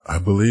I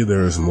believe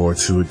there is more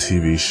to a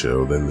TV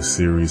show than the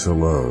series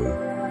alone.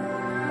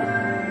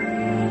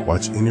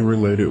 Watch any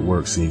related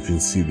works and you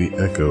can see the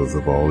echoes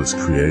of all its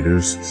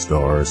creators,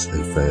 stars,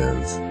 and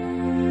fans.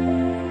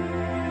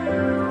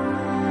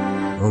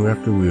 Long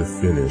after we have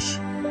finished,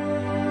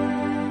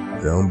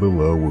 Down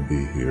Below will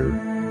be here,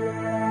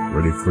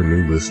 ready for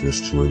new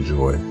listeners to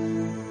enjoy.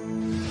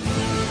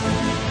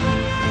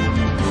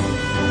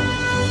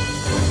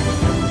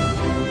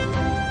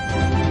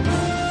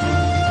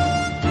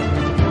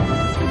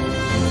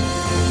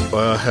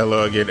 Well,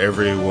 hello again,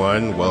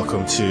 everyone.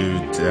 Welcome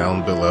to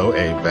Down Below,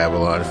 a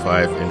Babylon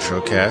 5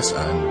 introcast.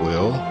 I'm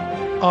Will.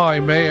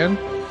 I'm Man.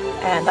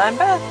 And I'm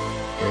Beth.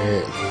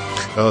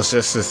 Well, it's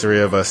just the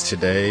three of us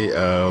today.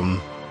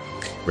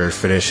 We're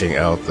finishing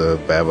out the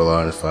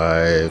Babylon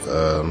 5,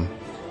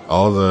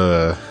 all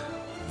the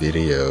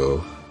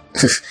video.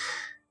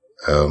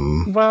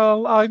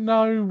 Well, I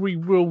know we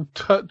will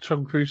touch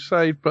on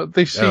Crusade, but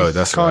this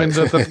is kind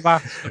of the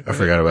last. I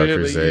forgot about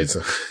Crusade.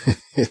 So.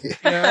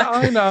 Yeah,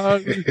 I know.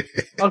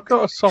 I've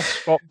got a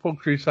soft spot for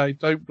Crusade.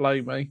 Don't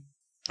blame me.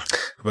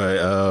 But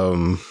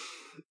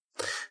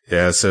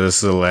yeah. So this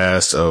is the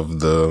last of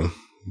the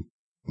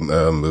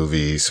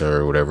movies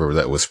or whatever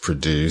that was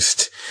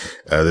produced.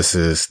 This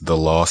is The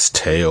Lost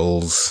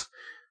Tales.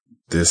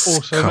 This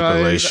also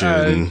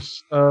compilation.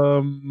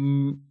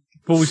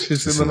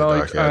 Voices in the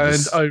Night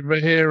and Over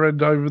Here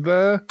and Over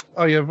There.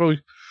 Oh yeah,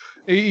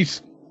 it's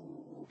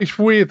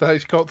weird that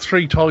it's got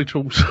three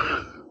titles.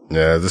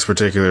 Yeah, this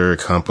particular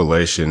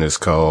compilation is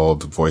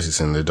called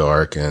Voices in the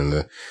Dark, and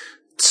the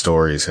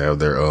stories have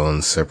their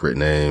own separate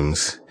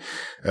names.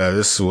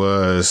 This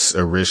was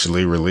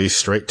originally released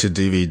straight to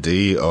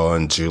DVD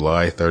on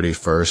July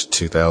 31st,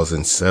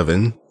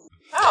 2007.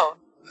 Oh,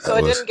 so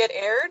it didn't get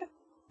aired?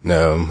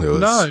 No, it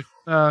was...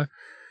 No.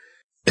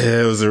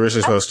 It was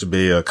originally supposed to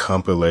be a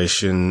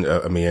compilation,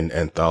 an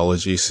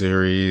anthology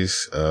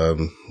series,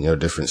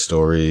 different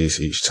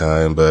stories each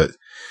time, but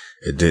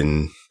it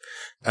didn't.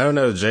 I don't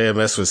know,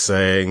 JMS was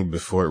saying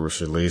before it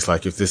was released,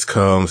 like, if this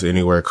comes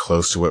anywhere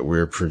close to what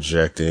we're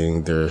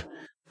projecting, they're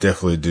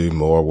definitely do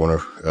more,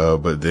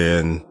 but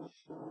then,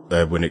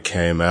 when it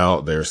came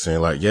out, they were saying,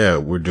 like, yeah,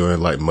 we're doing,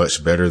 like,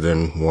 much better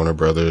than Warner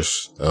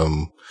Brothers,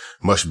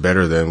 much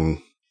better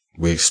than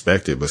we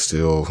expected, but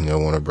still,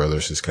 Warner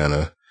Brothers is kind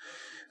of,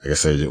 I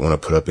guess they didn't want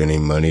to put up any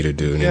money to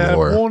do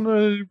anymore. Yeah,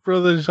 Warner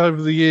Brothers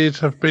over the years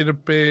have been a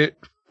bit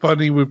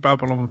funny with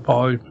Babylon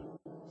 5.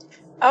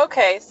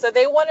 Okay, so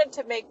they wanted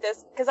to make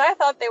this, because I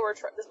thought they were,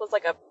 this was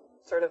like a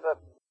sort of a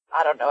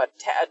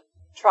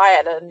try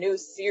at a new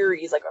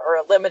series, like, or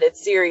a limited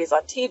series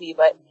on TV,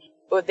 but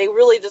they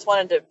really just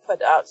wanted to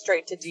put out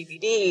straight to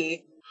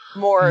DVD,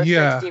 more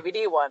straight to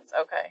DVD ones.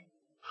 Okay.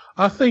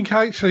 I think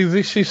actually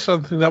this is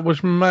something that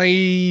was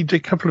made a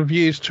couple of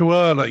years too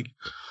early,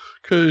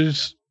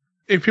 because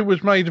if it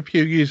was made a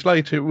few years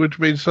later, it would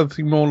have been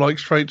something more like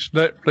straight to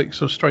Netflix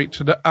or straight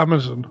to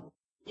Amazon.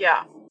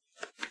 Yeah.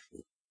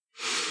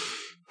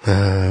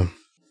 But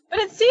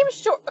it seems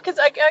short, because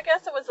I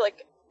guess it was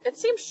like, it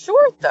seems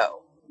short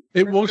though.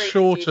 It was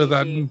shorter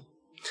than...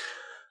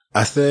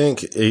 I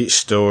think each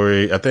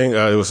story, it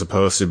was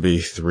supposed to be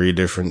 3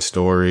 different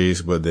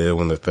stories, but then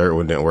when the third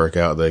one didn't work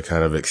out, they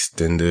kind of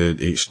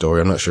extended each story.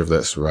 I'm not sure if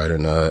that's right or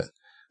not.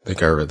 I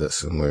think I read that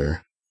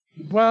somewhere.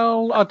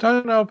 Well, I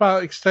don't know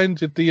about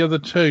extended the other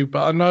 2,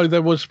 but I know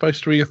there was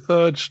supposed to be a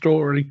third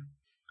story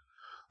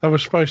that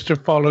was supposed to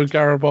follow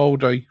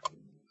Garibaldi.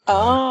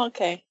 Oh,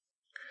 okay.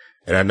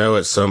 And I know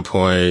at some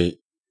point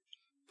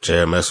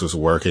JMS was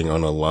working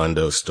on a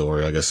Londo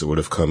story. I guess it would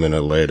have come in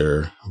a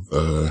later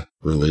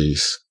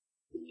release.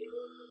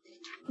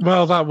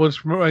 Well, that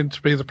was meant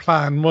to be the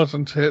plan,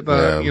 wasn't it?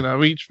 That,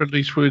 each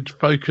release would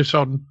focus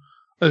on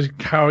a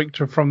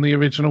character from the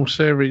original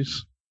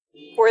series.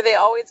 Were they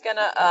always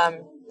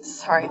gonna,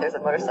 sorry, there's a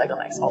motorcycle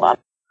next. Hold on.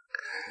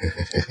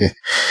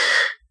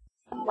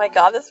 Oh my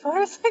god, this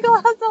motorcycle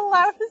has the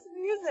loudest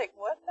music.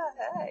 What the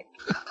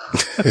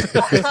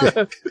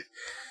heck?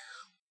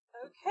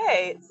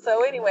 Okay,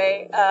 so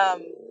anyway,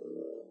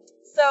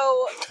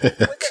 so was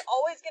it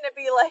always going to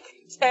be like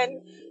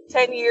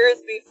 10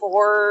 years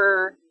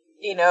before,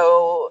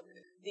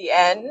 the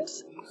end?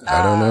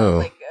 I don't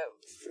know.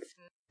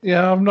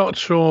 Yeah, I'm not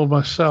sure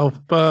myself,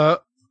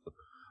 but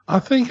I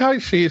think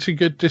actually it's a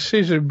good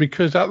decision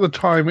because at the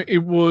time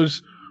it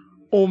was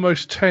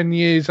almost 10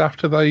 years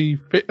after they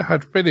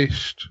had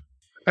finished.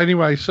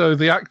 Anyway, so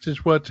the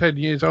actors were 10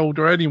 years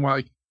older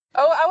anyway.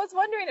 Oh, I was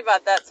wondering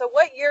about that. So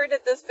what year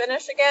did this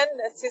finish again?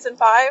 Season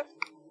 5?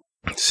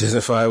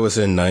 Season 5 was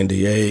in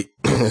 98,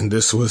 and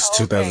this was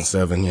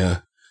 2007,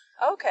 yeah.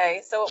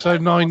 Okay, so... So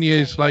 9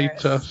 years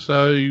later,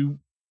 so...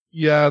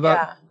 Yeah, that...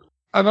 Yeah.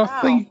 And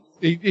I think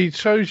it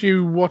shows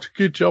you what a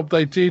good job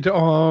they did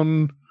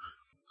on...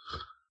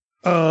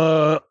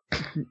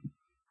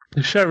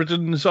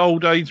 Sheridan's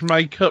old age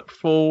makeup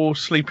for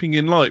Sleeping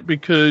in Light,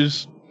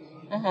 because...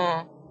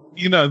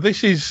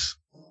 this is...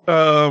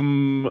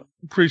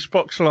 Bruce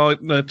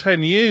Boxleitner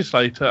 10 years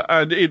later,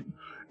 and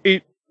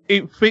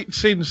it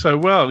fits in so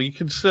well. You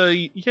can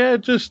see,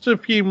 just a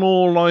few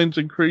more lines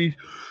and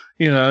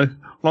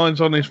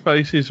lines on his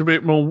face is a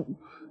bit more,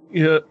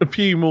 a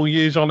few more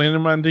years on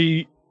him, and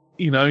he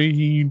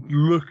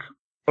look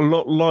a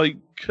lot like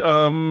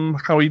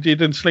how he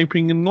did in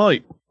Sleeping in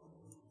Light.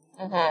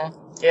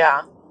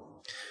 Yeah.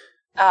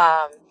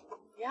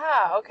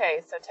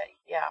 Okay.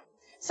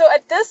 So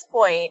at this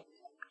point,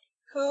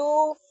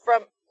 who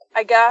from,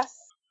 I guess,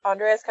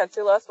 Andreas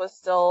Katsulas was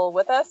still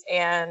with us,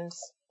 and...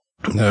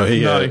 No,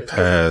 he had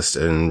passed,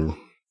 and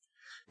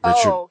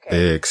Richard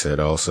Biggs had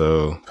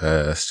also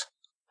passed.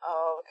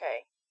 Oh,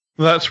 okay.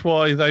 That's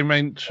why they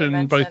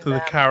mentioned both of the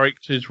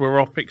characters were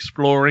off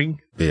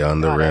exploring.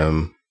 Beyond the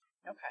Rim.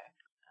 Okay.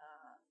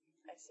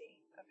 I see.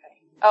 Okay.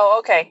 Oh,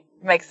 okay.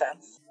 Makes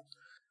sense.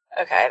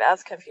 Okay,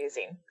 that's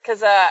confusing.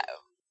 Because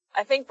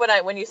I think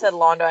when you said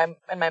Londo,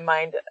 in my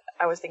mind,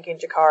 I was thinking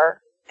Jakar,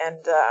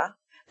 and...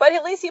 But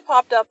at least he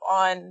popped up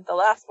on the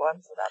last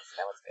one, so that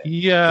was good.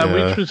 Yeah,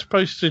 which was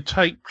supposed to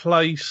take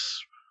place,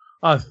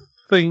 I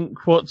think,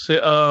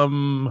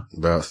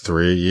 about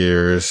 3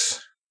 years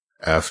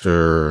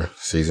after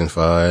season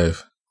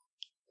 5.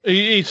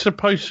 It's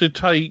supposed to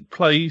take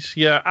place,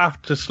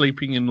 after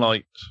Sleeping in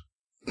Light.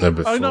 No,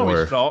 before. Oh, no,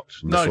 it's not.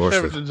 No,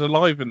 Sheridan's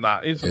alive in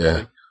that, isn't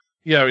he?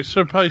 Yeah, it's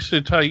supposed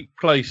to take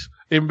place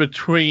in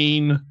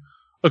between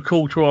A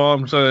Call to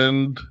Arms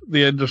and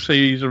the end of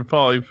season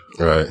 5.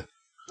 Right.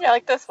 Yeah,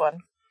 like this one.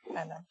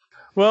 I know.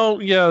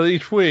 Well, yeah,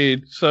 it's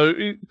weird. So,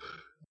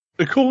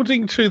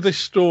 according to this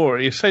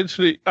story,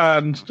 essentially,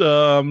 and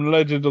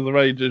Legend of the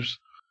Rangers,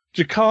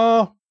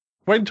 Jakar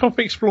went off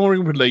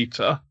exploring with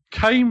Lita,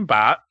 came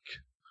back,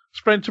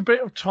 spent a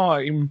bit of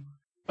time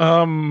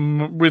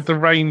with the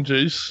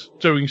Rangers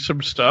doing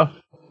some stuff,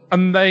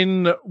 and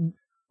then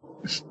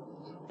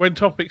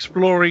went off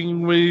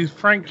exploring with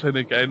Franklin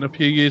again a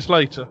few years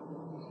later.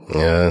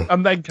 Yeah.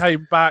 And then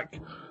came back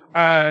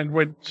and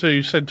went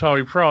to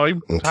Centauri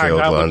Prime and to hang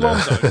out with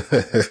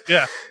Londo.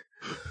 Yeah.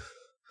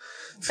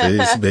 See,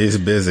 he's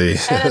busy.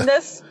 And in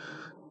this,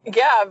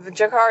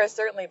 Jakar is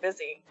certainly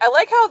busy. I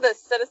like how the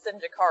Citizen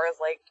Jakar is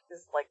like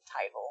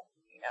title,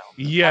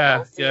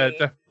 Yeah,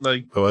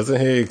 definitely. But wasn't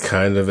he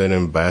kind of an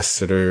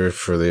ambassador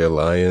for the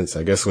Alliance?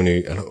 I guess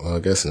I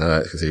guess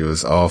not, because he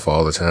was off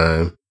all the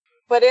time.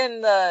 But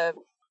in the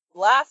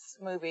last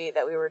movie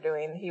that we were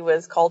doing, he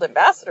was called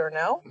ambassador,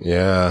 no?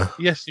 Yeah.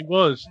 Yes, he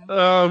was.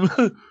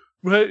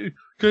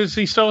 Because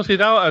he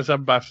started out as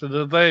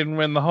ambassador, then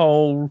when the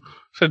whole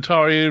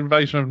Centauri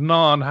invasion of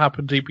Narn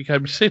happened, he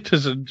became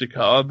Citizen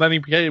Jakar, and then he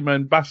became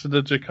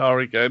Ambassador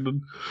Jakar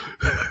again.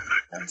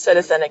 And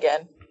Citizen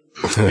again.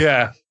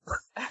 Yeah.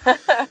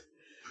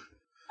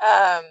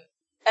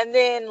 And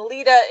then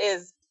Lita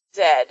is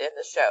dead in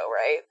the show,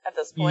 right? At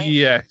this point?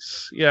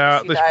 Yes.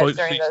 Yeah, at this point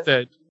she's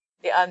dead.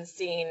 The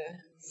Unseen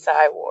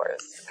Psy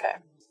Wars. Okay.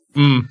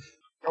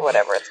 Or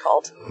whatever it's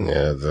called.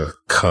 Yeah, the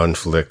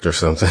conflict or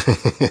something.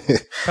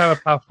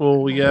 Telepath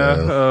War,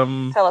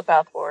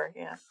 Telepath War,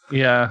 yeah.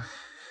 Yeah.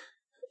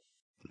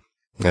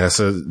 Yeah,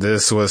 so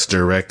this was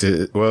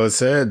it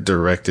said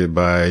directed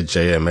by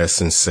JMS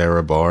and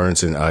Sarah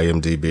Barnes in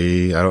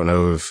IMDb. I don't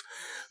know if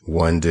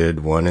one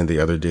did one and the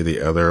other did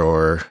the other,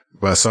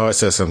 but I saw it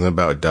said something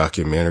about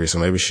documentary, so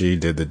maybe she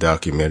did the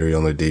documentary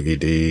on the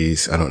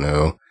DVDs. I don't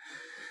know.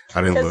 I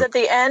didn't Because at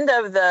the end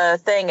of the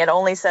thing, it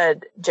only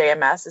said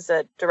JMS. It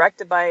said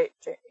directed by,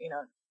 Okay.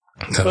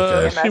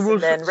 JMS, She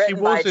was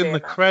by in the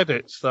JMS.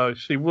 credits, though.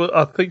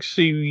 I think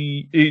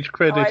she is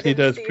credited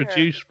as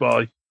produced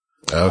by.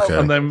 Okay.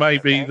 And then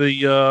maybe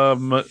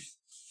the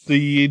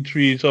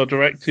interviews are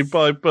directed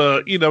by,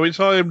 but, it's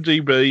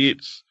IMDb,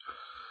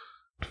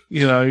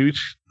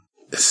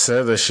 It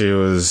said that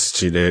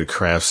she did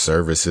craft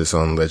services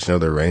on Legend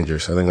of the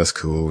Rangers. I think that's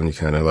cool when you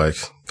kind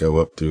of go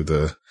up through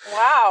the...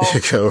 Wow.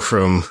 You go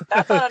from...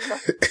 That's not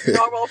a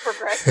normal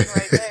progression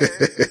right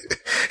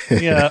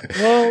there. Yeah,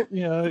 well,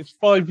 it's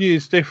 5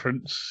 years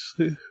difference.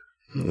 A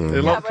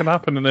lot can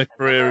happen in a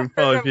career in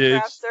 5 years.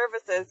 Craft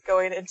services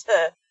going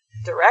into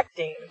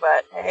directing,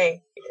 but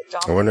hey.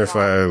 I wonder if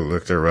I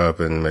looked her up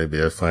and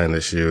maybe I find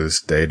that she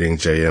was dating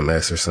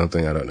JMS or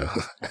something. I don't know.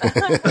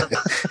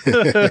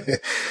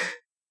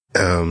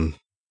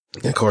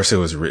 Of course, it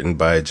was written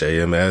by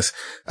JMS.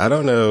 I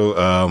don't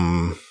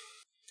know.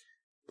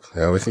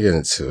 We can get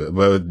into it,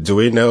 but do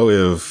we know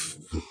if,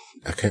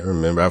 I can't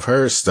remember. I've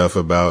heard stuff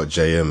about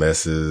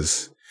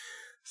JMS's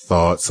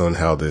thoughts on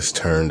how this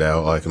turned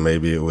out. Like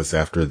maybe it was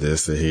after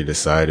this that he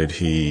decided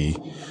he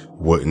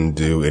wouldn't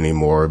do any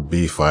more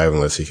B5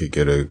 unless he could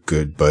get a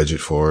good budget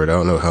for it. I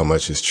don't know how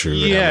much is true.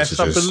 Yes,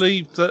 I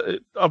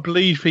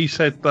believe he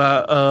said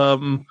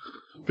that,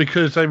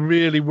 because they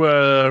really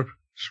were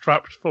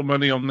strapped for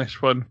money on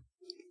this one.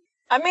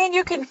 I mean,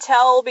 you can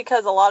tell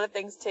because a lot of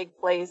things take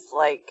place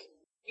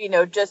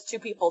just two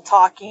people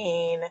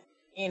talking,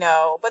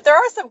 but there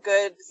are some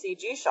good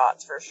CG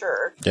shots for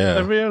sure. Yeah.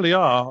 There really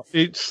are.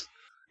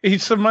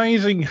 It's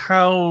amazing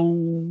how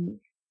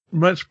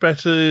much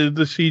better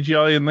the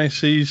CGI in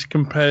this is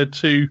compared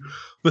to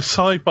the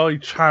Sci-Fi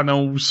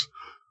Channel's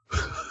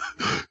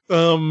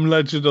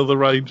Legend of the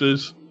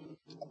Rangers.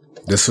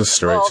 This was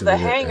straight to the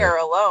hangar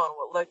alone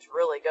looked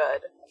really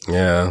good.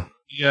 Yeah.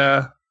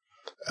 Yeah.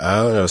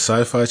 I don't know.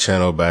 Sci-Fi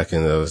Channel back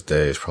in those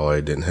days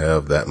probably didn't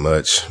have that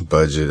much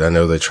budget. I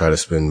know they try to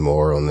spend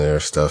more on their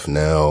stuff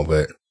now,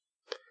 but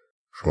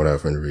from what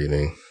I've been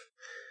reading.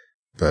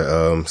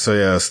 But,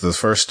 so the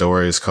first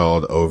story is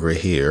called Over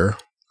Here.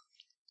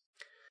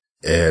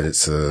 And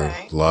it's a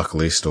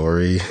Lockley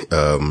story.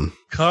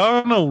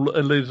 Colonel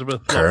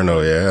Elizabeth.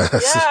 Colonel, yeah.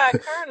 Yeah,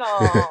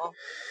 Colonel.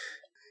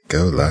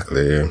 Go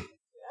Lockley. Yeah.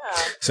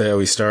 So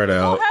we start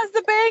out. Who has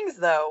the bangs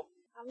though?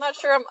 I'm not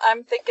sure.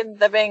 I'm thinking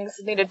the bangs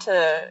needed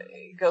to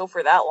go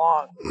for that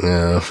long.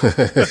 Yeah.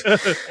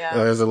 Yeah.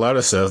 Well, there's a lot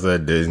of stuff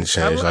that didn't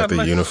change, like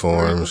the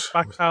uniforms.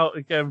 Back out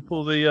again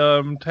for the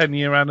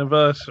 10-year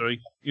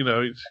anniversary. You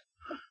know,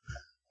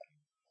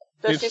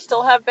 Does she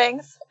still have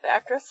bangs, the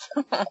actress?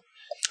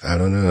 I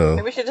don't know.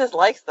 Maybe she just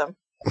likes them.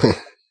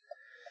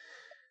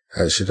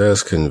 She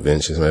does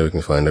conventions. Maybe we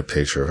can find a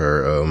picture of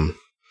her.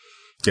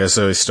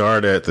 So we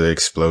start at the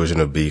explosion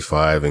of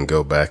B5 and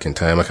go back in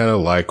time. I kind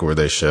of like where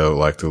they show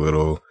like the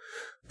little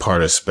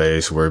part of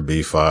space where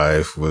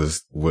B5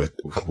 was,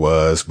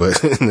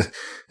 but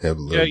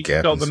you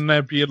got the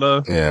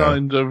nebula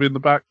kind of in the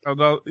background.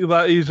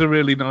 That is a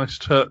really nice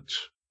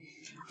touch.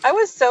 I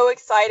was so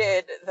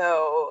excited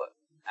though.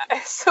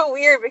 It's so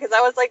weird because I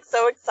was like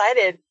so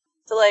excited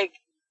to like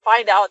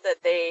find out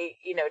that they,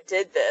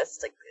 did this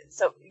like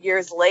so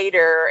years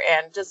later,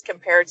 and just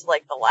compared to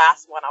like the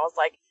last one, I was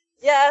like,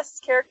 yes,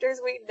 characters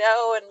we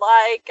know and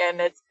like,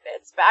 and it's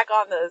back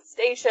on the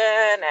station,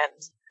 and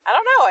I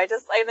don't know,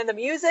 and then the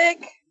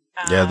music.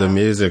 The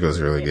music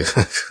was really good.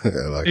 I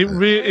like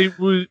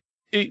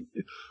it.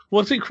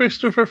 Was it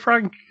Christopher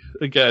Frank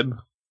again?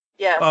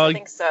 Yes, I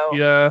think so.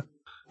 Yeah.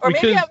 Or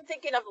maybe I'm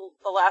thinking of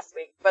the last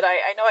week, but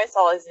I know I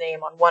saw his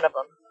name on one of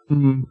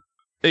them.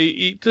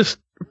 It just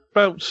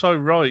felt so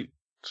right.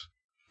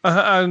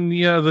 And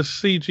the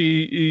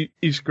CG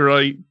is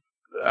great.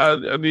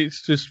 And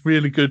it's just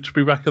really good to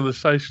be back at the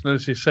station,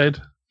 as you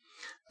said.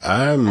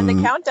 And the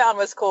countdown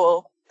was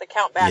cool. The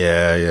count back.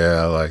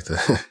 Yeah, I like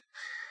that.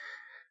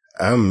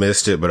 I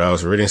missed it, but I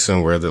was reading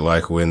somewhere that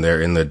like when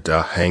they're in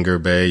the hangar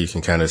bay, you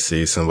can kind of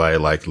see somebody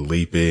like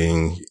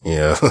leaping,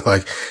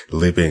 like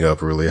leaping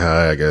up really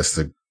high. I guess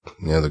the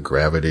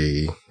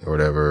gravity or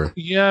whatever.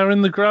 Yeah,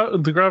 and the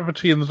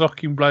gravity in the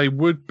docking bay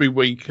would be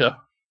weaker.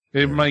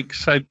 It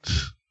makes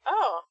sense.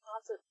 Oh,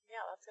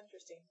 that's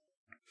interesting.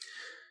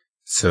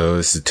 So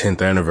it's the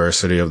 10th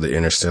anniversary of the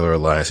Interstellar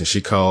Alliance, and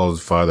she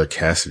called Father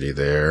Cassidy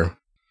there,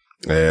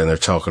 and they're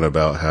talking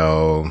about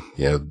how,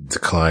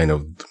 decline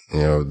of,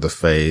 the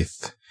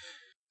faith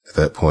at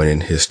that point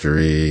in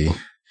history.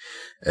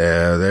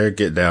 They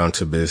get down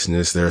to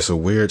business. There's a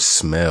weird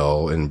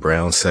smell in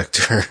Brown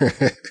Sector.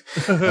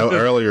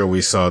 Earlier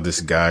we saw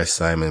this guy,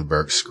 Simon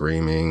Burke,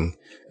 screaming,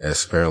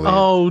 as apparently...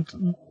 Oh,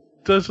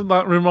 doesn't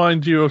that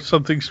remind you of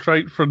something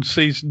straight from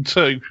season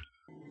 2?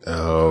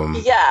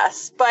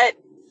 Yes, but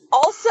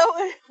also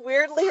it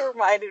weirdly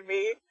reminded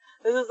me,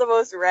 this is the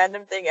most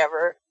random thing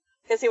ever,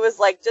 because he was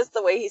like, just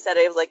the way he said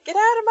it, he was like, get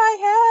out of my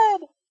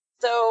head!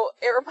 So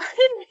it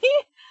reminded me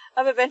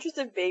of Adventures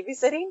in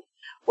Babysitting,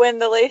 when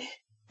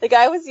the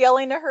guy was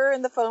yelling to her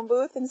in the phone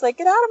booth, and he's like,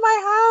 get out of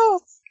my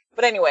house!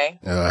 But anyway.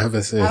 No, I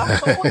haven't seen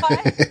that. I don't know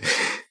why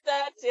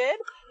that did.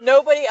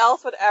 Nobody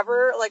else would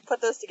ever,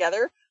 put those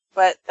together.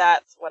 But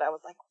that's what I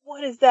was like,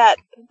 what is that?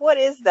 What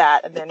is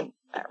that? And then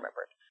I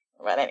remembered.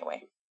 But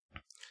anyway.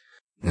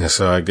 Yeah,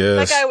 so I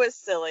guess... That guy was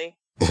silly.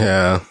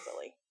 Yeah.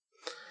 Silly.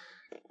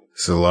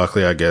 So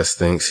Lockley, I guess,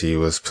 thinks he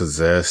was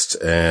possessed,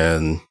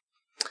 and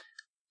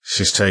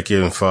she's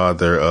taking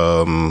Father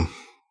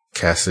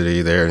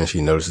Cassidy there, and she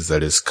notices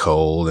that it's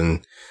cold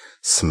and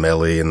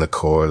smelly in the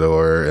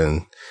corridor,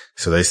 and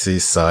so they see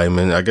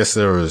Simon. I guess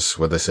there was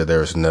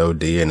no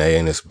DNA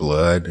in his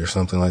blood or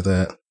something like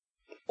that.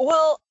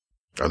 Well...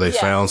 Or they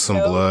found some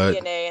blood.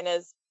 No DNA in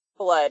his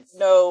blood.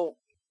 No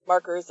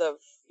markers of,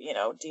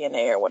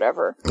 DNA or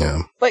whatever.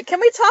 Yeah. But can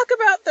we talk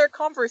about their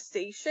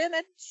conversation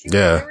that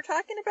they were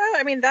talking about?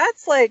 I mean,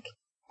 that's,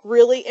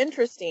 really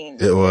interesting.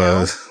 It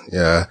was,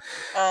 yeah.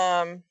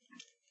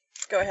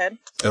 Go ahead.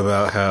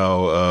 About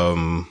how,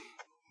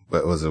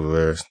 what was it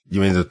where,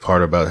 you mean the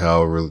part about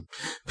how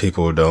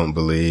people don't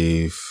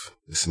believe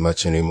as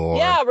much anymore?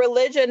 Yeah,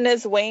 religion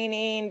is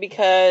waning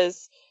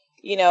because...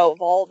 of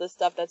all the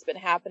stuff that's been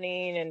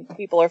happening and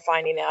people are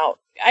finding out.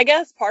 I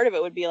guess part of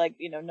it would be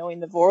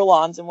knowing the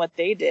Vorlons and what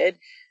they did.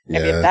 Yeah.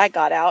 I mean, if that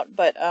got out,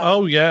 but,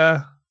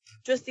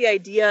 just the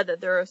idea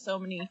that there are so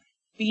many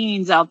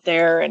beings out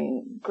there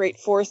and great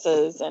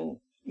forces and,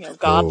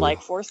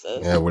 godlike forces.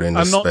 Yeah, we're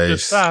into space. And not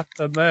just that,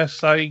 and they're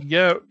saying,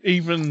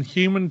 even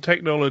human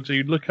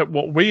technology, look at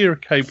what we are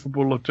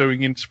capable of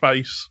doing in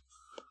space.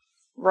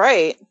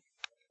 Right.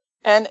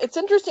 And it's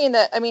interesting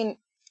that, I mean,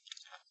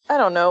 I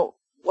don't know,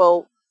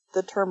 well,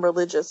 the term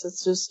religious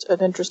is just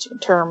an interesting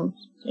term,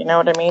 you know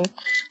what I mean?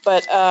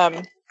 But,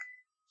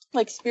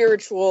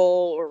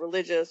 spiritual or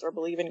religious or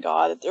believe in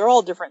God, they're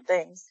all different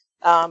things.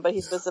 But he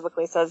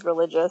specifically says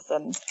religious,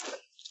 and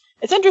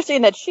it's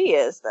interesting that she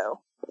is, though.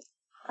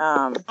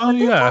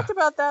 They talked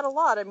about that a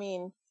lot. I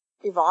mean,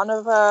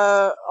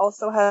 Ivanova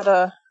also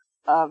had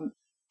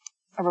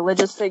a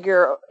religious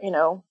figure,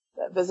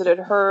 that visited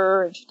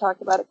her, and she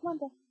talked about it. Come on,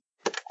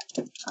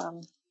 Dad.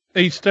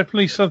 It's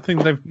definitely something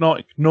they've not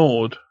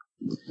ignored.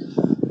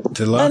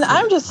 And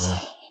I'm just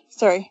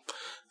sorry.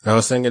 I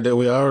was thinking that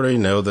we already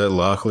know that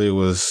Lockley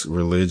was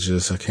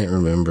religious. I can't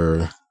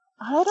remember.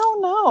 I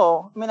don't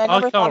know. I mean, I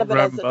never thought of it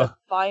as a remember.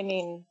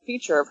 defining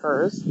feature of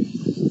hers.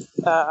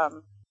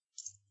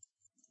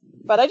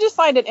 But I just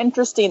find it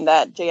interesting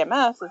that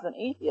JMS, as an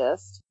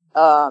atheist,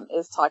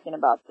 is talking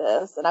about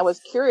this. And I was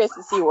curious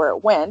to see where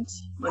it went,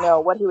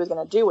 what he was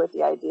going to do with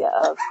the idea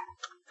of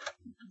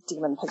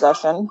demon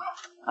possession.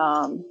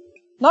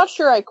 Not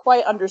sure I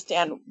quite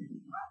understand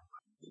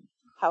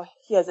how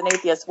he, as an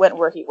atheist, went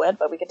where he went,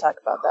 but we could talk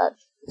about that.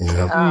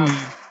 Yeah.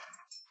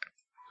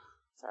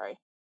 Sorry.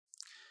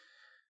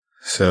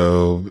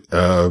 So,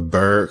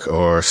 Burke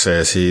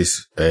says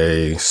he's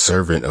a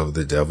servant of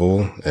the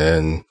devil,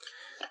 and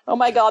Oh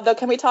my God, though,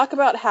 can we talk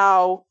about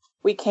how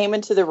we came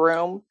into the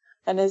room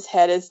and his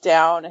head is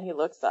down and he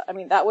looks up? I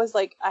mean, that was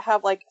I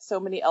have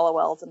so many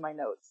LOLs in my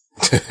notes.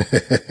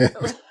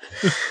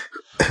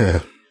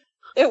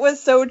 It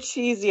was so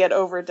cheesy and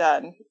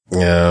overdone.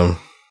 Yeah.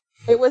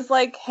 It was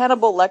like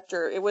Hannibal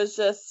Lecter. It was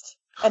just,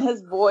 and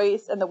his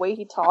voice and the way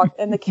he talked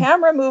and the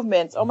camera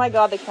movements. Oh my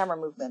God, the camera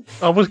movements.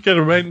 I was going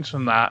to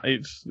mention that.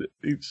 It's,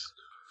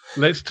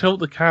 let's tilt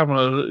the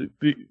camera.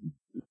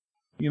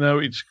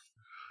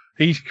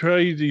 He's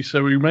crazy,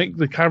 so we make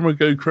the camera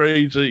go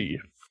crazy.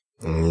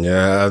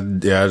 Yeah, I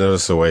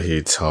noticed the way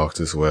he talked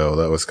as well.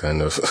 That was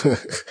kind of,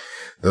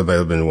 there may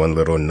have been one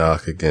little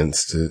knock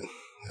against it.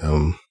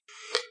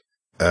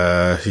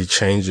 He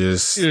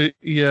changes.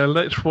 Yeah,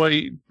 let's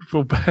wait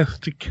for Beth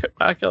to get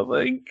back, I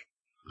think.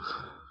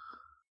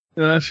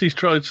 She's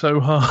tried so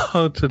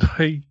hard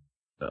today.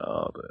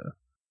 Oh,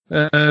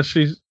 dear.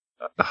 She's...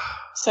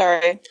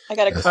 Sorry, I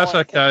got a call. That's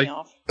okay.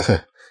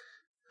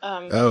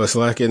 It's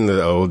like in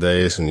the old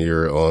days when you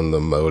were on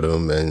the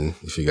modem and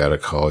if you got a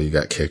call, you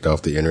got kicked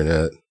off the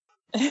internet.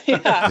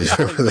 Yeah.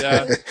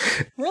 Yeah.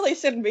 Really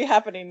shouldn't be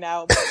happening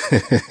now.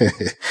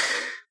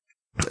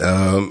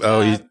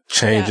 He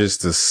changes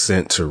the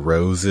scent to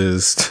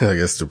roses, I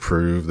guess to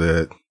prove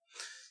that,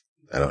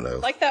 I don't know.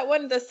 Like that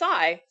one, the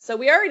Psy. So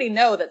we already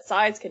know that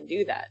Psys can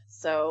do that.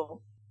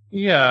 So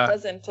yeah, it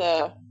doesn't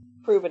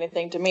prove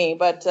anything to me.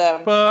 But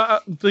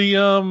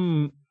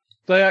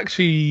they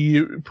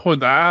actually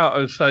point that out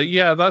and say,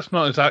 yeah, that's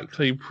not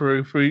exactly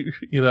proof,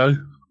 Yeah,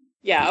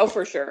 oh,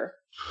 for sure.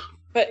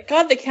 But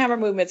God, the camera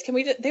movements,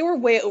 they were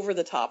way over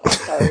the top. I'm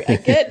sorry. I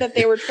get that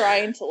they were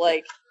trying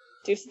to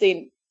do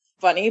something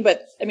funny,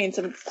 but I mean,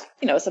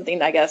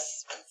 something I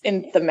guess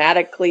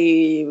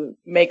thematically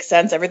makes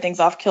sense. Everything's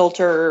off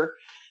kilter.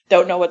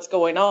 Don't know what's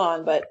going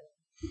on, but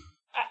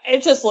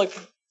it just looked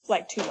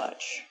like too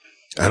much.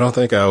 I don't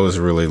think I was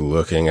really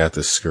looking at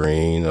the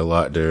screen a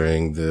lot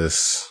during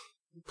these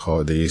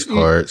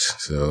parts,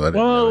 so I didn't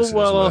notice it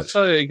as I'll much.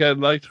 say it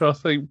again later, I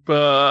think,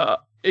 but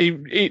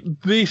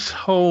this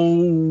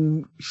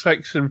whole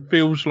section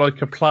feels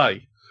like a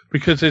play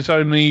because there's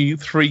only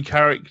 3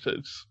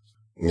 characters.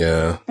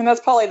 Yeah. And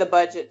that's probably the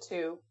budget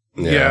too.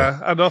 Yeah,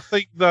 and I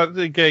think that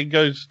again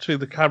goes to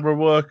the camera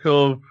work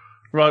of,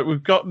 right,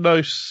 we've got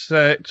no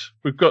set,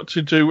 we've got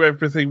to do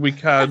everything we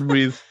can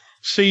with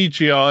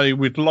CGI,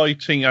 with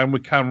lighting, and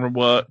with camera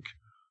work.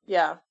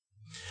 Yeah.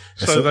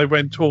 So they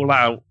went all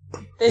out.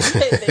 They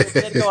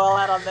did go all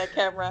out on that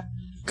camera.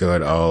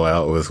 Going all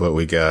out with what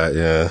we got,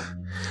 yeah.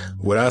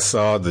 When I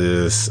saw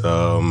this,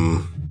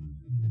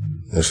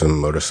 there's some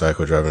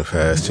motorcycle driving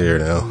past here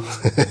now.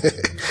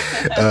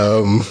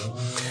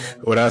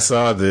 When I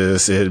saw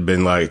this, it had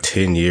been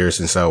 10 years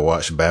since I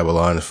watched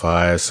Babylon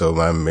 5, so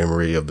my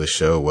memory of the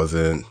show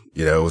wasn't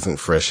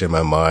fresh in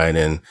my mind.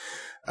 And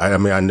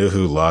I knew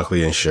who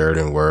Lockley and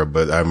Sheridan were,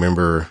 but I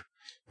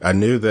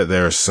knew that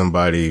there was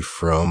somebody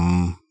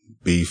from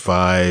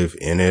B5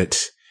 in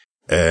it.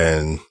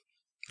 And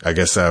I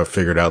guess I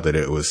figured out that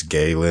it was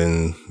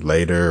Galen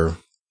later.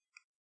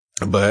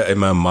 But in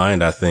my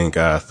mind, I think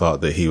I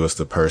thought that he was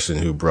the person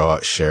who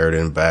brought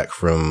Sheridan back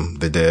from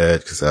the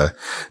dead because I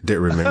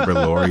didn't remember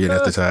Lorian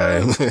at the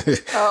time.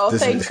 Oh,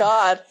 thank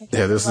God.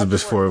 Yeah, this is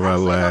before my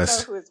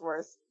last. I don't know who's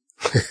worse.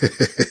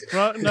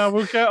 Right, now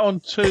we'll get on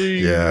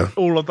to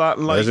all of that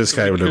later. That just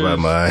came into my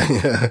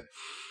mind.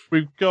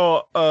 We've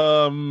got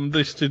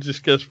this to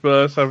discuss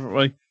first, haven't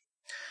we?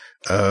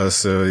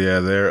 His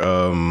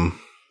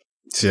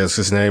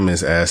name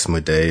is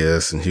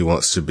Asmodeus, and he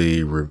wants to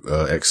be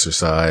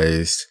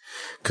exorcised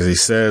because he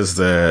says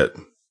that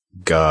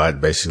God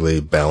basically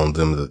bound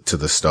him to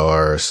the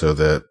stars so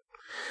that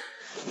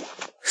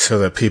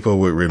people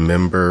would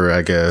remember,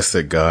 I guess,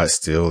 that God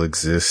still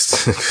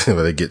exists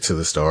when they get to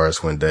the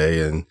stars one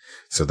day, and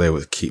so they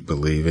would keep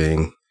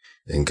believing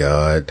in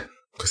God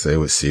because they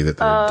would see that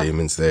there are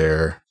demons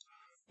there.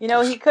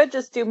 He could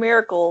just do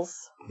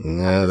miracles.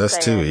 Nah, that's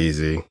too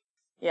easy.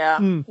 Yeah,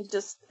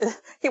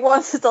 he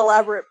wants this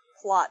elaborate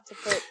plot to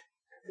put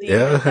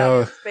demons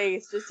out in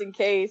space just in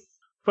case.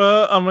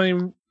 But I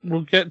mean,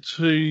 we'll get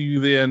to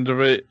the end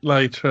of it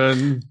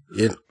later.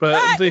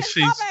 But this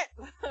is.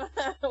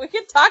 We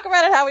can talk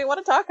about it how we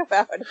want to talk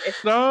about it.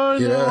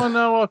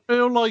 No. I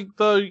feel like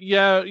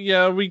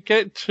we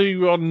get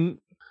to on.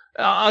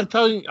 I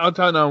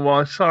don't know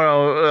why.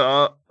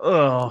 Sorry.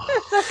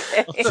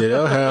 It's okay. You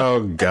know how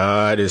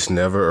God is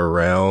never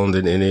around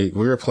in any.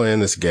 We were playing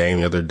this game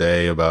the other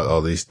day about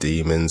all these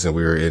demons, and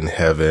we were in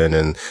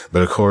heaven,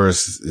 but of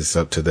course it's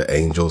up to the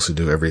angels who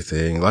do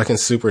everything. Like in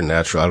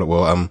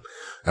Supernatural,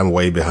 I'm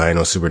way behind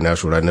on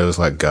Supernatural. What I know is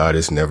like God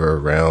is never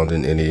around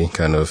in any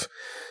kind of,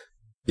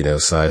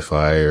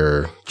 sci-fi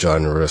or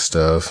genre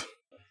stuff.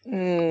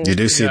 You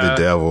do see the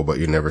devil, but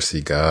you never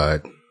see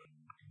God.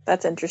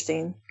 That's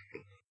interesting.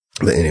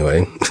 But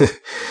anyway,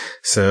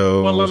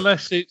 so. Well,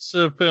 unless it's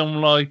a film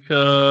like,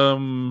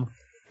 what's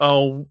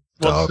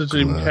the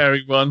Jim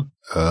Carrey one?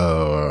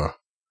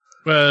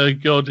 Where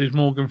God is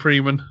Morgan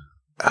Freeman.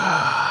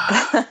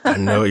 I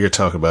know what you're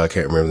talking about. I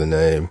can't remember the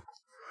name.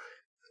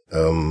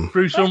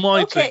 Bruce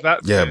Almighty.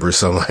 Okay.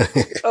 Bruce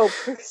Almighty.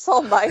 Bruce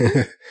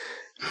Almighty.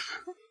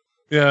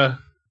 Yeah.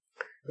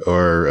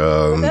 Or,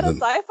 is that a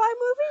sci-fi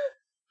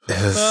movie?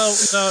 No,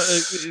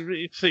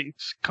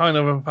 it's kind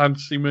of a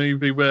fantasy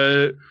movie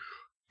where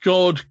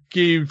God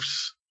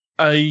gives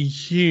a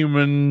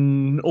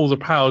human all the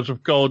powers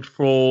of God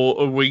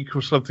for a week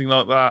or something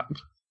like that.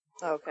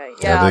 Okay,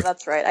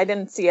 that's right. I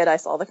didn't see it. I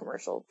saw the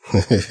commercial.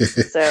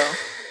 So.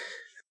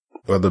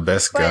 Well, the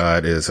best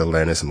God is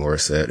Alanis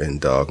Morissette in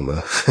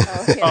Dogma.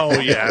 Oh,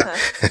 yeah.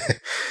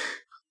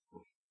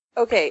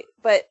 Okay,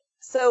 but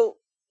so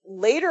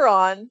later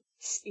on,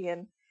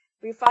 Ian,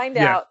 we find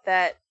out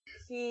that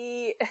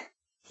he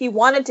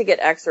wanted to get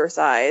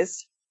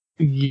exorcised.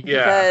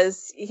 Yeah.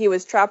 Because he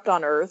was trapped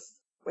on Earth,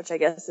 which I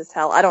guess is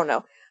hell. I don't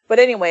know. But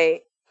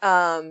anyway,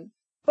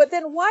 but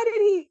then why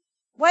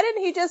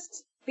didn't he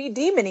just be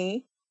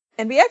demony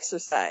and be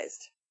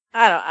exorcised?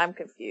 I'm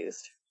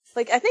confused.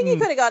 Like, I think he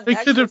could have gotten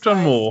exorcised. He could have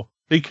done more.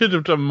 He could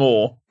have done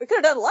more. We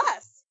could have done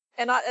less.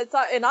 And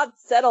not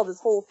settled this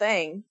whole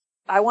thing.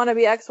 I want to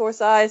be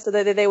exorcised so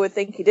that they would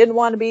think he didn't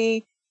want to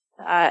be,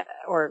 and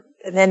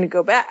then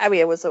go back. I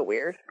mean, it was so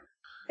weird.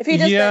 If he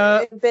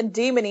just been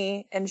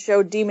demony and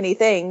showed demony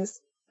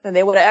things, then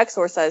they would have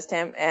exorcised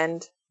him,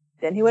 and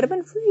then he would have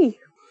been free.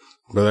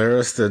 But there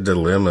was the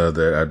dilemma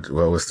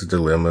what was the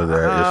dilemma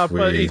that if we...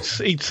 But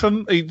it's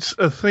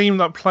a theme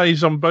that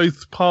plays on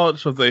both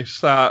parts of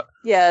this, that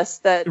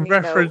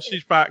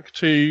references back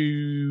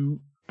to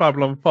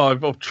Babylon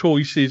 5 of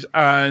choices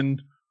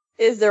and...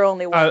 Is there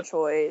only one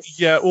choice?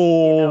 Yeah,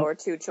 or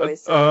two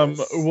choices.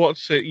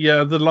 What's it?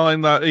 Yeah, the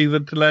line that either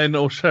Delenn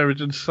or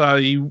Sheridan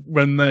say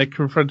when they're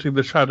confronting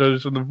the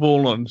shadows and the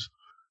Vorlons.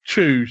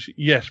 Choose,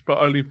 yes, but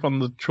only from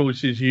the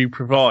choices you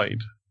provide.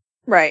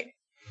 Right.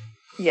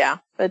 Yeah,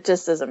 it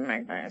just doesn't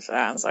make any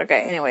sense.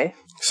 Okay, anyway.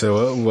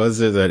 So what was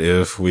it that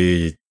if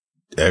we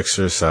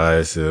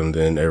exorcise him,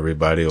 then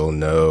everybody will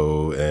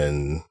know,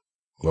 and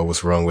what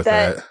was wrong with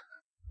that?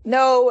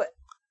 No,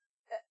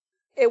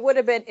 it would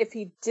have been if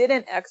he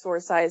didn't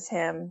exorcise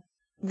him,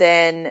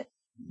 then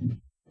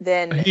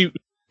it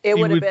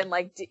would have been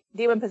like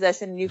demon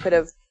possession. You could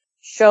have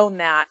shown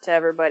that to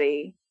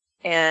everybody,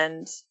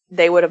 and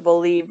they would have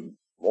believed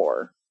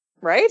more,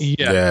 right?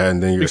 Yeah,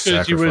 and then you're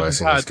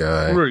sacrificing this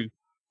guy.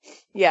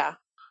 Yeah.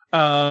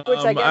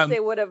 Which I guess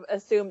they would have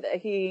assumed that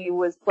he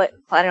was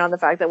planning on the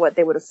fact that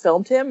they would have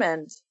filmed him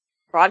and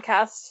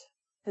broadcast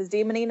his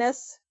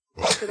demoniness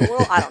to the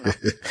world.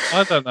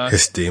 I don't know.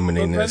 His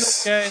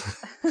demoniness. Then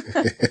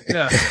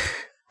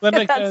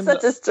again,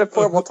 that's such a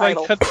formal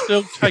title. They could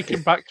still take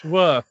him back to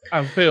Earth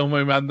and film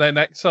him and then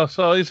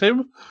exorcise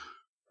him.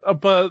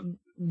 But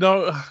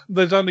no,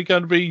 there's only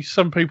going to be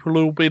some people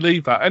who will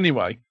believe that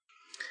anyway.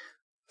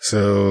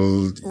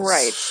 So.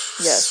 Right.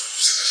 Yes.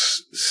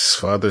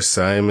 Father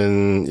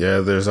Simon,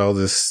 there's all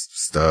this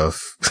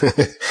stuff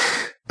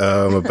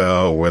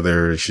about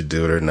whether he should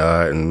do it or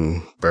not,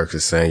 and Burke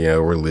is saying,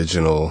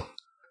 religion will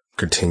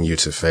continue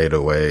to fade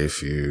away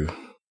if you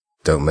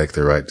don't make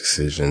the right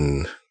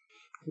decision.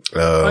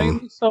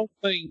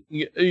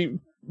 It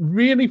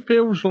really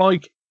feels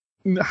like,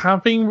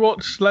 having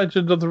watched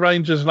Legend of the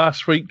Rangers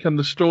last week and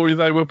the story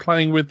they were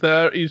playing with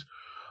there is,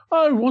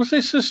 was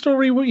this the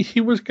story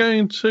he was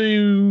going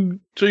to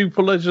do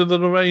for Legend of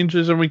the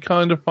Rangers, and we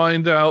kind of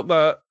find out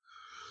that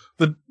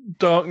the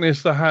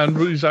darkness, the hand,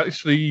 was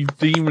actually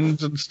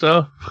demons and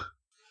stuff?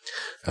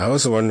 I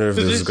also wonder if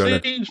this is going to...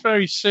 It seems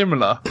very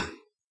similar.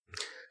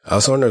 I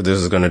also wonder if this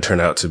is going to turn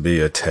out to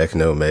be a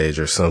techno mage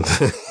or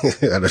something.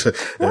 Because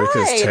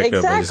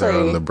techno mages are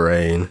on the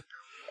brain.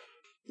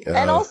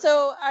 And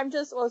also,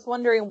 was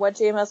wondering what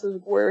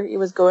JMS where he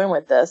was going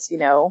with this,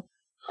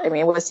 I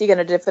mean, was he going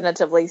to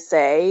definitively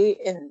say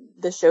in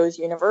the show's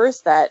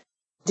universe that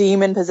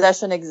demon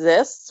possession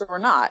exists or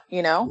not,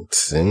 It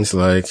seems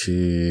like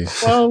he...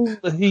 Well,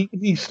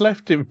 he's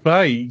left it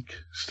vague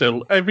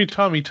still. Every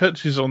time he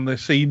touches on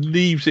this, he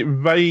leaves it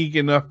vague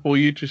enough for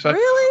you to say,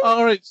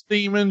 really? It's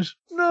demons.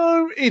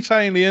 No, it's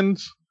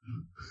aliens.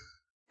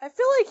 I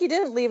feel like he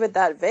didn't leave it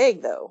that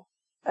vague, though.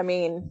 I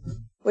mean,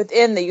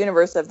 within the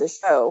universe of the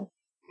show.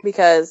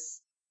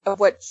 because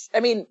of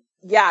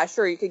yeah,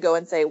 sure, you could go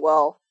and say,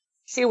 well,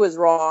 she was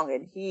wrong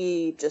and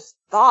he just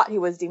thought he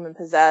was demon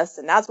possessed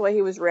and that's why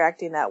he was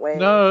reacting that way.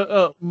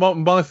 No,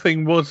 my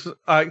thing was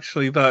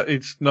actually that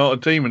it's not a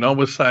demon. I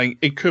was saying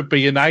it could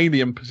be an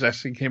alien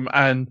possessing him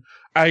and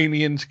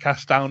aliens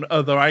cast down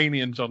other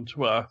aliens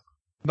onto Earth.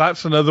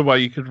 That's another way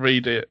you could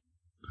read it.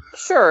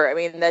 Sure, I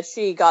mean, that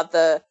she got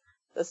the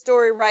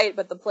story right,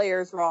 but the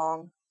player's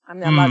wrong. I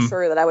mean, I'm not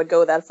sure that I would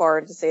go that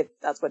far to say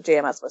that's what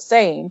JMS was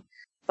saying,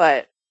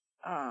 but,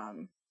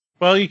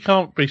 well, you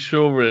can't be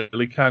sure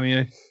really, can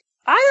you?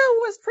 I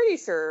was pretty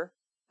sure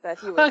that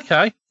he was,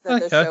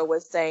 the show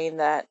was saying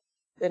that,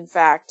 in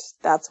fact,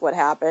 that's what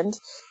happened.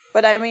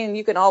 But I mean,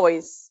 you can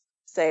always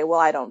say, well,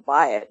 I don't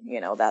buy it.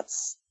 You know,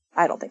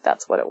 I don't think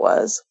that's what it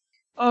was.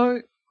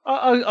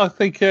 I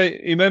think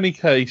in any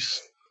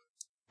case,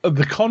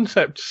 the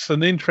concept's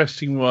an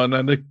interesting one,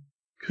 and it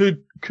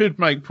could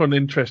make for an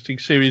interesting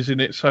series in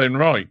its own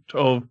right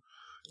of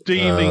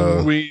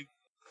dealing with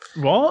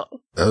what?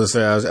 I was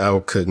saying I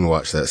couldn't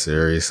watch that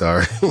series.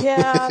 Sorry.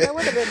 Yeah, that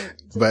would have been.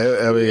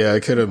 But I mean, yeah,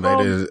 it could have made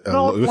it.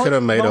 We could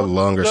have made a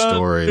longer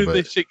story. To but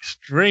this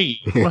extreme,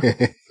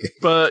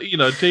 but you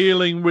know,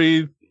 dealing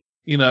with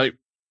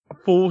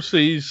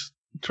forces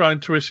trying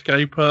to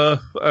escape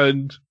Earth,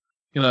 and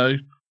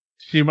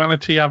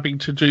humanity having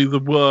to do the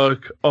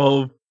work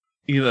of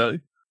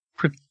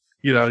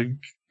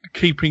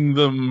keeping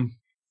them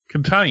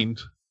contained.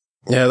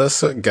 Yeah,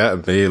 that's what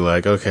got me.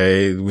 Like,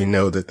 okay, we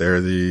know that there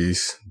are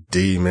these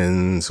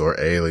demons or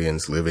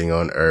aliens living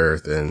on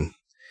Earth, and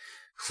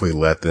if we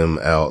let them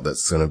out,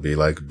 that's going to be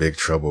like big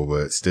trouble.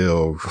 But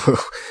still,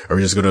 are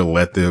we just going to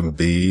let them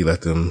be?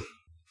 Let them.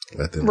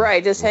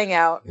 Right, just hang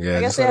out. Yeah, I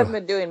guess they haven't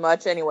been doing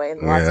much anyway in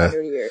the last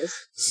 100 years.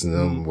 So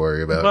don't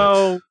worry about it.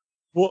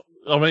 Well,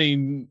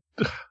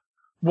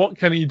 what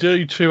can you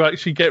do to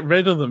actually get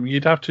rid of them?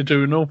 You'd have to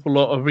do an awful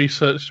lot of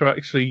research to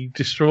actually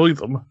destroy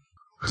them.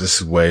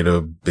 Just wait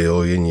a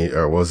billion years,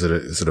 or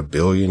is it a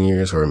billion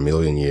years or a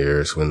million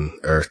years when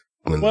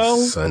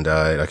the sun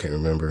died? I can't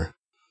remember.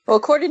 Well,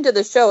 according to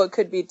the show, it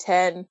could be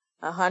 10,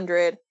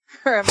 100,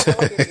 or a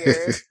million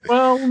years.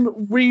 Well,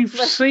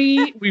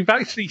 we've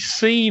actually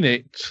seen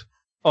it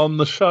on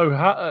the show,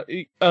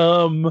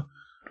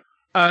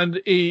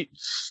 and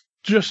it's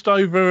just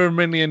over a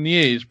million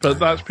years, but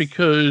that's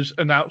because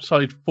an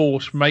outside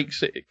force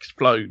makes it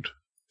explode.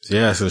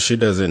 Yeah, so she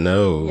doesn't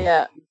know.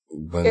 Yeah.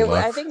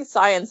 I think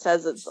science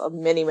says it's a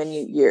many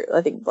years.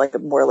 I think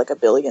more like a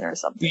billion or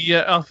something.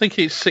 Yeah, I think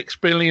it's 6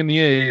 billion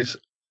years.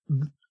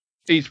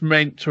 It's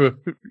meant to,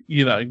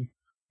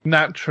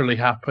 naturally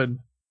happen.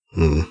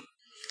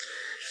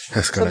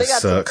 That's gonna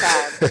suck.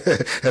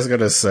 That's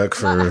gonna suck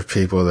for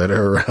people that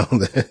are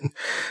around then.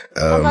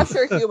 I'm not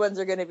sure humans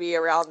are going to be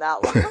around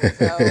that long.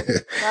 So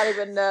not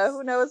even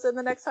who knows in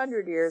the next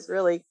 100 years,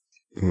 really.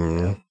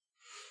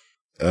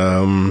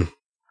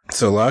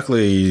 So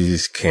Lockley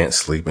can't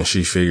sleep, and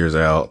she figures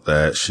out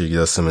that she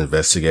does some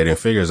investigating,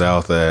 figures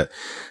out that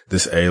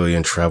this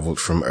alien traveled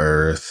from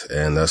Earth,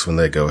 and that's when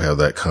they go have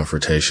that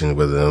confrontation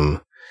with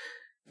him.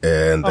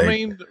 And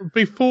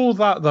before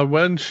that though,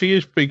 when she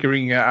is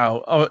figuring it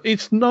out,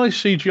 it's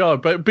nice CGI,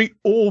 but it'd be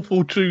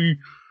awful to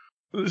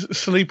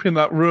sleep in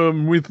that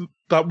room with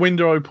that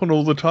window open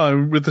all the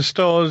time, with the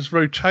stars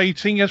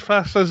rotating as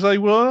fast as they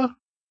were.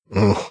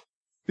 I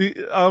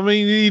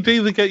mean, you'd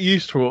either get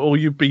used to it or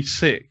you'd be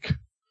sick.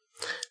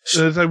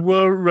 They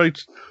were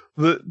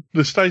the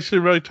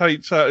station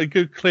rotates at a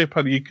good clip,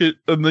 and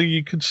then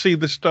you could see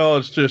the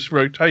stars just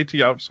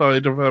rotating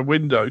outside of her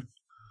window.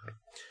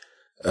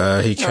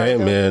 He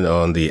came in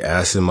on the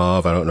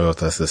Asimov. I don't know if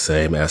that's the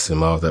same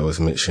Asimov that was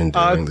mentioned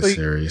during the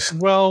series.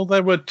 Well,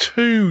 there were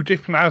 2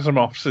 different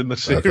Asimovs in the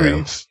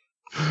series,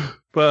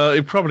 but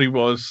it probably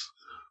was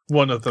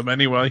one of them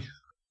anyway.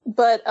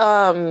 But,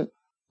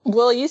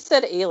 well, you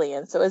said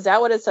alien, so is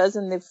that what it says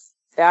in the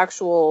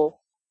actual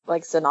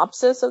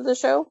synopsis of the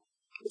show?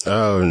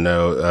 Oh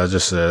no, I was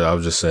just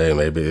saying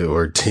maybe they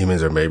were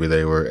demons or maybe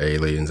they were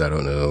aliens. I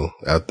don't know.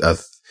 I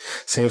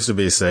seems to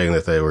be saying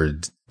that they were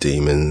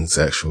demons,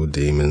 actual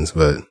demons,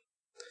 but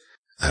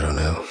I don't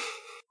know.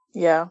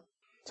 Yeah.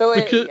 So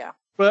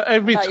but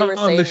every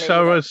time the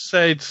show has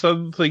said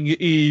something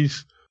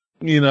is,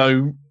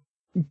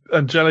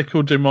 angelic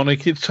or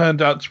demonic, it's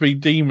turned out to be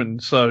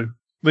demons. So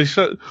it's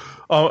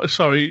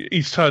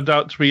turned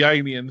out to be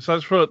aliens.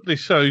 That's what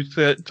this show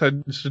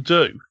tends to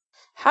do.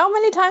 How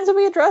many times have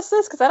we addressed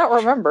this? Because I don't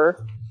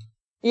remember.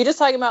 You're just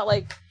talking about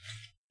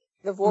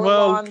the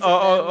Vorlons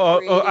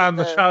and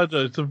the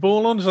Shadows. The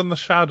Vorlons and the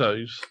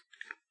Shadows.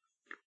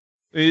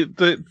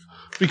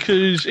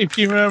 Because if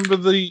you remember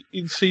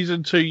in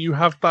season 2, you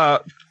have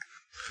that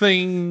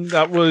thing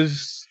that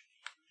was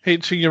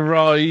hitching a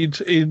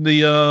ride in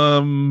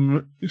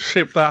the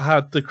ship that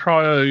had the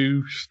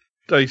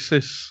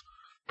cryostasis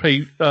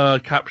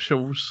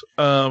capsules.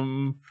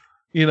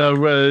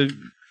 Where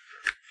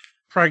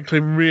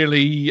Franklin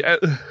really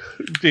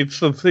did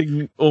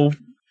something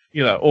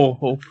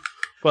awful.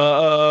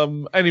 But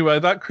anyway,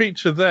 that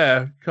creature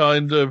there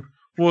kind of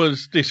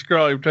was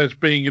described as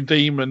being a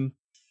demon.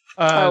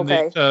 And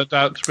Okay. it turned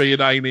out to be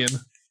an alien.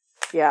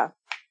 Yeah.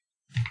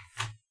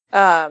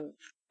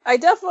 I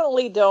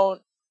definitely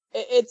don't.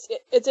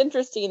 It's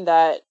interesting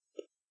that,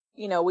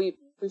 you know, we've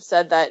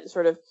said that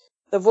sort of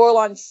the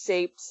Vorlon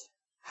shaped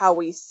how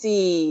we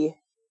see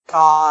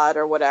God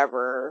or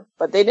whatever,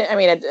 but they didn't. I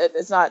mean,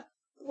 it's not.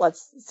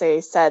 Let's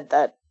say said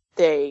that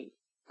they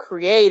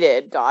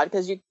created God,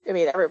 because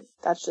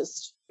that's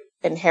just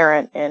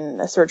inherent in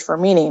a search for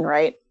meaning,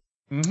 right?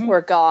 Mm-hmm.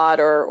 Or God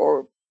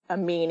or a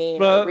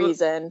meaning or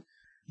reason.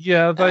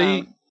 Yeah,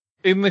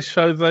 in this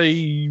show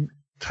they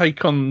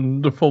take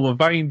on the form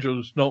of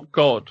angels, not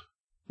God.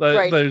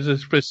 Right. There's a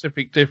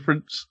specific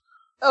difference.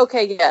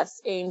 Okay,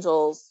 yes,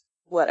 angels,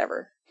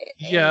 whatever.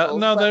 Yeah, Angels,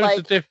 no, but there's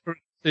a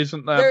difference,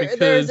 isn't there?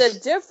 There's a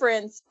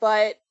difference,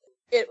 but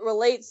it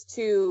relates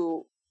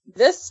to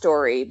this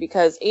story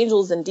because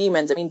angels and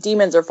demons, I mean,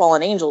 demons are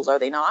fallen angels, are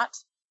they not?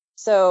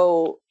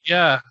 So,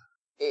 yeah,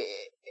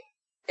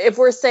 if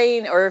we're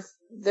saying, or if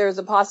there's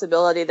a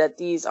possibility that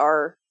these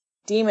are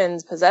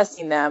demons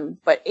possessing them,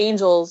 but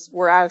angels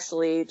were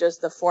actually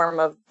just the form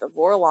of the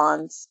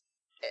Vorlons,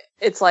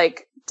 it's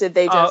like, did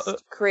they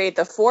just create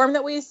the form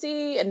that we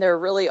see, and there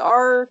really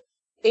are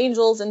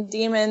angels and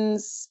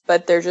demons,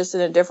 but they're just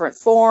in a different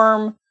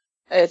form?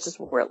 It's just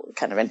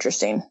kind of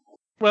interesting.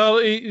 Well,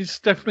 it's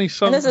definitely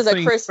something. And this is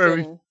a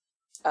Christian.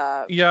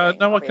 I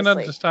can obviously.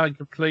 understand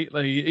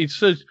completely.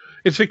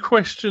 It's a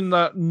question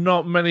that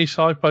not many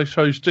sci-fi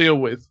shows deal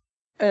with.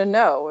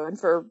 No, and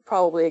for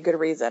probably a good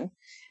reason.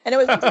 And it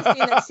was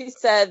interesting that she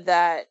said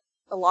that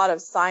a lot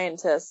of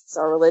scientists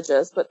are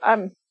religious, but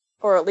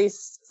or at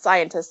least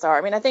scientists are.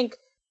 I mean, I think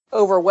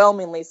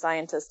overwhelmingly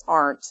scientists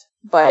aren't,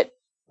 but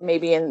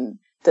maybe in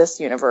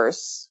this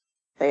universe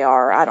they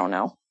are. I don't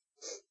know.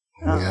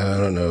 Yeah, I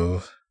don't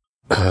know.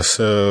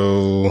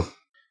 So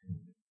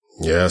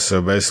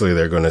basically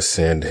they're going to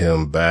send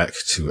him back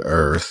to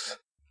Earth.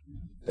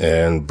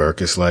 And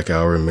Burke is like,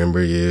 I'll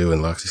remember you.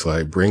 And Loxley's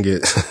like, bring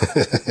it.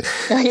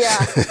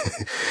 Yeah.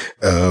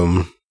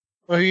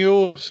 Well, you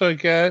also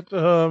get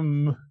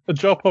a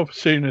job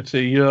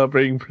opportunity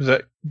being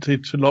presented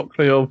to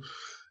Lockley of,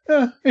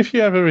 if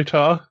you ever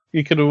retire,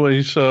 you can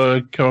always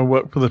go and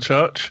work for the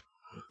church.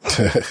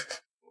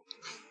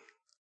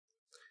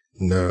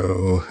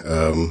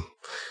 No.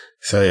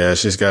 So yeah,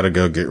 she's got to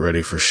go get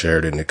ready for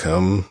Sheridan to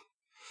come.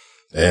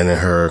 And in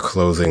her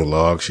closing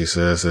log, she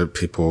says that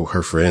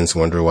her friends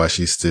wonder why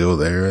she's still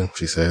there. And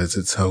she says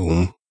it's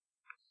home.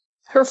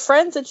 Her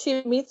friends that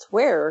she meets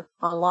where?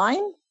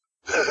 Online?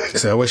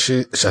 Is that what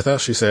I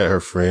thought she said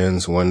her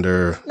friends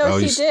wonder. No,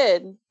 she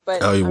did.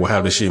 But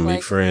how does she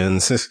meet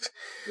friends?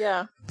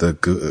 Yeah.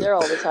 They're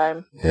all the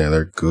time. Yeah,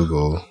 they're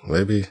Google.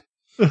 Maybe.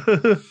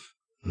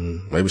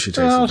 Maybe she takes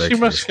a vacation. She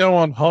must go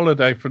on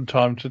holiday from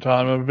time to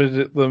time and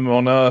visit them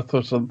on Earth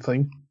or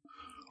something.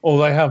 Or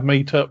they have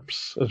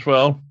meetups as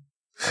well.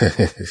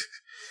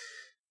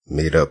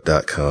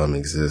 Meetup.com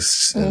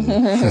exists.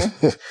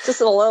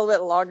 Just a little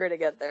bit longer to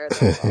get there.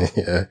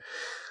 Yeah.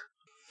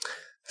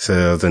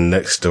 So the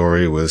next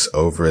story was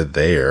Over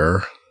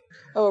There.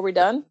 Oh, are we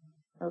done?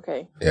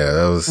 Okay. Yeah,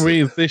 that was...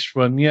 With this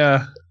one,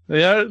 yeah.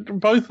 Yeah,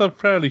 both are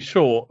fairly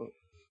short.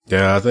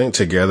 Yeah, I think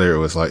together it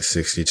was like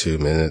 62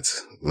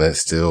 minutes. And it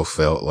still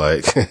felt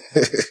like... I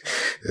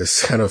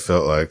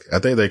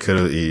think they could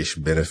have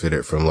each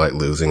benefited from like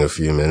losing a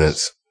few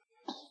minutes.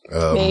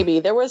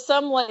 Maybe. There was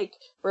some like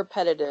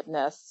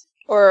repetitiveness.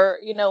 Or,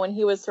 when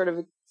he was sort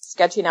of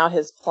sketching out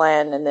his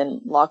plan and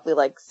then Lockley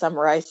like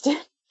summarized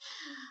it.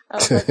 I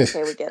was like,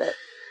 okay, we get it.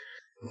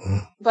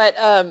 But,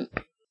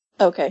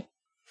 okay.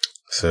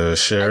 So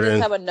Sheridan... I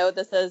just have a note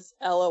that says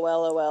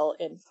LOLOL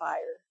in fire.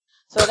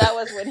 So that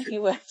was when he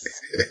was...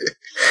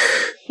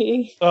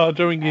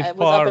 doing his fire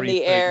was up in the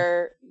thing.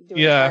 air,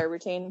 doing fire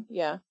routine.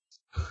 Yeah.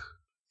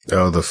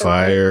 Oh, the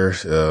fire.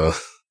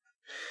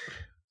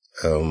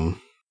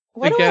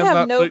 Why do I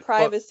have no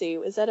privacy?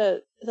 Is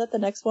that the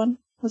next one?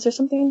 Was there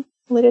something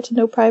related to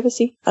no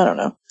privacy? I don't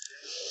know.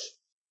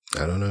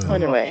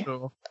 Anyway.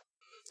 Sure.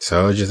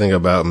 So, what did you think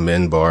about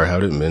Minbar? How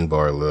did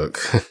Minbar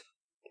look?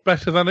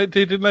 Better than it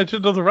did in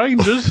Legend of the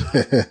Rangers.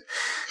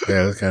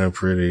 Yeah, it was kind of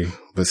pretty.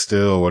 But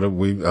still,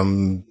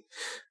 did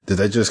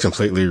they just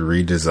completely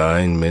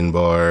redesign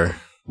Minbar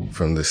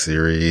from the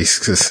series?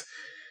 Because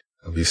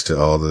I'm used to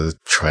all the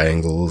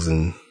triangles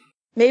and...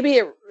 Maybe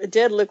it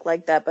did look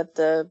like that, but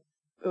it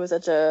was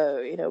such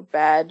a,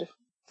 bad,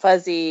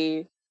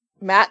 fuzzy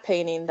matte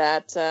painting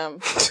that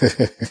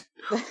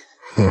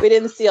we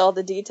didn't see all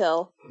the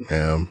detail.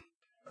 Yeah.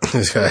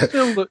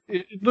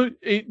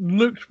 It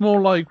looked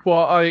more like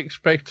what I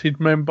expected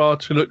Minbar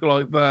to look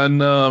like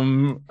than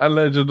a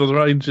Legend of the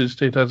Rangers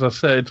did, as I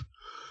said.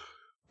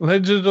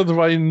 Legend of the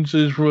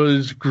Rangers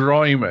was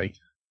grimy.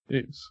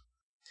 And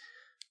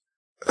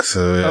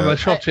they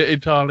shot it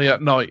entirely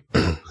at night.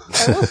 I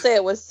will say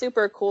it was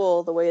super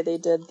cool the way they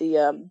did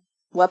the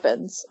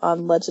weapons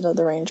on Legend of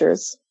the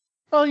Rangers.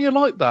 Oh, you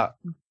like that?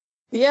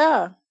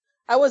 Yeah.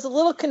 I was a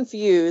little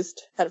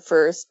confused at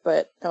first,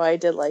 but no, I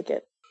did like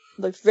it.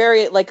 It looked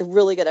very, like a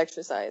really good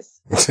exercise.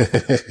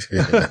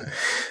 Yeah,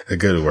 a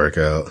good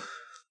workout.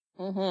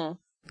 Mm-hmm.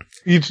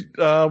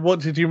 What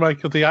did you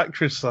make of the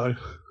actress, though?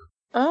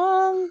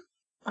 I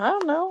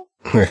don't know.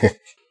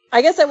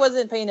 I guess I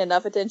wasn't paying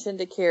enough attention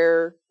to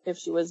care if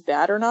she was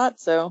bad or not,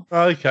 so.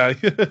 Okay.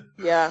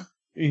 Yeah.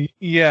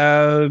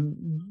 Yeah,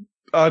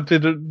 I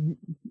didn't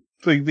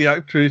think the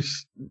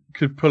actress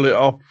could pull it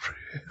off.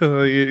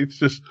 It's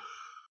just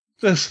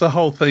the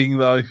whole thing,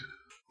 though.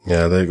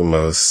 Yeah,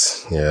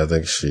 I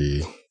think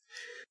she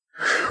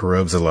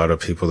rubs a lot of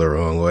people the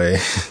wrong way.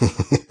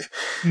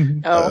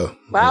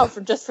 Wow,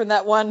 from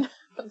that one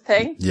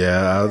thing?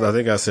 Yeah, I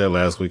think I said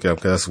last week,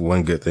 that's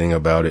one good thing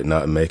about it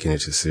not making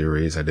it to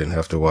series. I didn't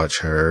have to watch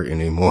her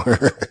anymore.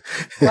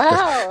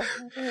 Wow, I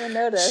didn't even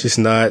notice. She's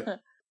not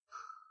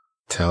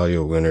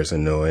Talia Winter's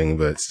annoying,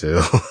 but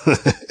still.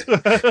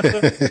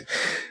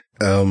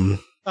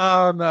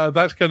 Oh no,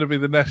 that's going to be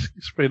the next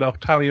spin-off,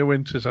 Talia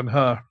Winters and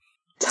her.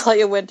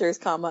 Talia Winters,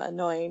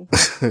 annoying.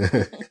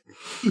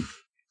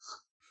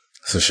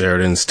 So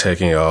Sheridan's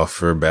taking off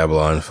for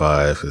Babylon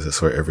 5 because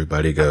that's where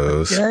everybody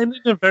goes. Yeah, and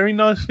it's a very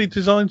nicely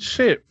designed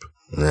ship.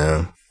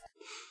 Yeah.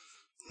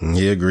 And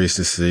he agrees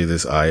to see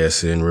this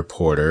ISN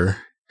reporter.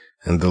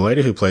 And the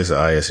lady who plays the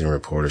ISN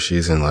reporter,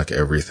 she's in like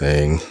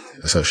everything.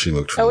 That's how she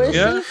looked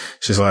familiar. Oh, is she?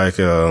 She's like,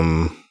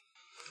 I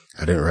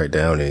didn't write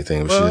down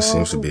anything, but she just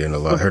seems to be in a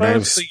lot. Her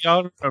name's... The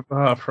I remember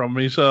her from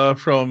is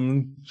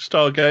from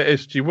Stargate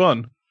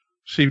SG-1.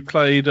 She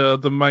played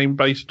the main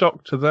base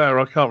doctor there.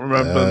 I can't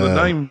remember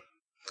the name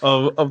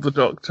of the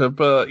doctor,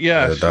 but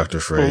yeah. Dr.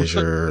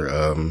 Fraser.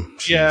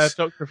 Yeah,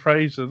 Dr.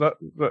 Fraser.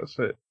 That's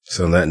it.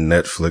 So in that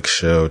Netflix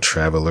show,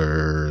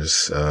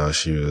 Travelers,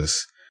 she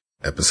was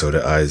episode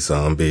of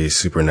iZombie,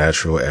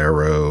 Supernatural,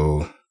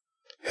 Arrow,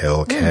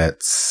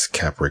 Hellcats,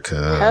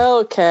 Caprica.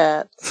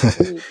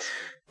 Hellcats.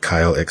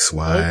 Kyle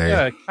XY.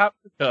 Oh,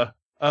 yeah,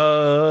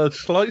 Caprica.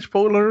 Slight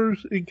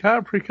spoilers in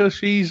Caprica.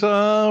 She's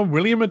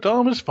William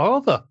Adama's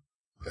father.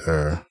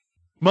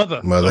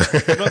 Mother.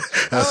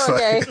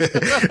 Okay.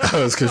 I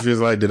was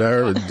confused. Like, am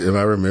I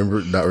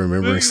not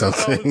remembering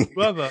something?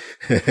 Mother.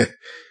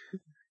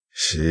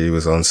 She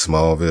was on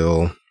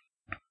Smallville.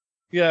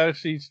 Yeah,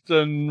 she's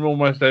done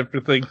almost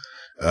everything.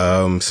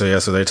 So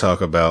they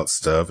talk about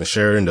stuff, and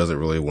Sheridan doesn't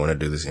really want to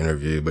do this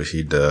interview, but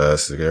he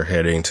does. So they're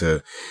heading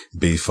to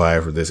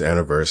B5 for this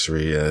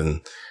anniversary,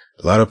 and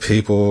a lot of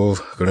people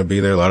are going to be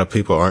there. A lot of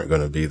people aren't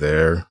going to be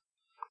there.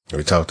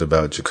 We talked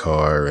about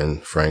Jakar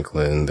and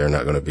Franklin. They're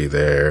not going to be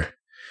there.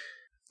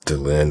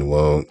 Delenn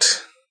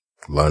won't.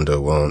 Londo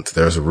won't.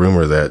 There's a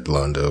rumor that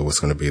Londo was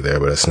going to be there,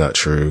 but it's not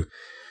true.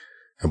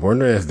 I'm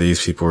wondering if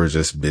these people were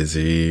just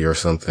busy or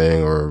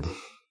something, or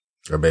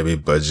maybe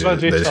budget.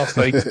 Budget, I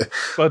think.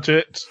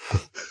 Budget.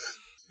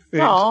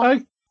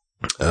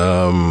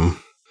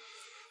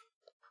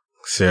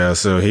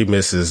 So he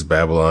misses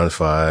Babylon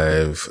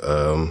 5.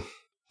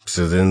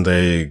 So then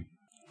they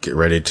get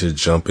ready to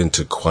jump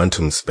into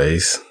quantum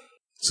space.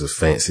 It's a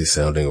fancy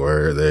sounding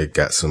word. They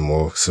got some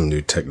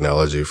new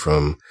technology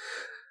from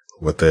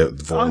what the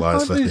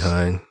Vorlons left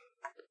behind.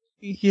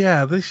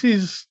 Yeah, this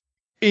is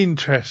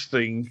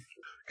interesting.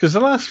 Because the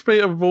last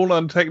bit of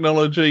Vorlon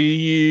technology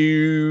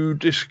you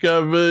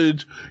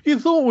discovered, you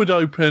thought would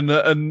open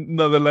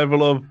another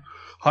level of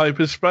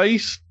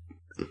hyperspace,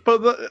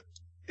 but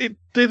it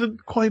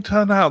didn't quite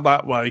turn out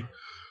that way.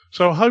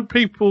 So I hope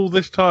people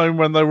this time,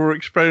 when they were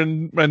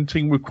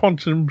experimenting with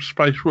quantum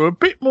space, were a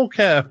bit more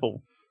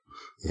careful.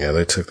 Yeah,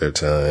 they took their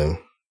time.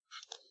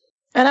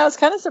 And I was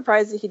kind of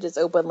surprised that he just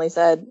openly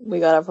said we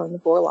got it from the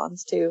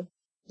Vorlons too.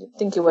 I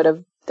think they would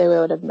have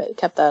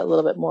kept that a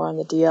little bit more on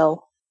the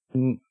DL.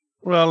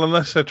 Well,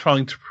 unless they're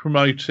trying to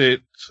promote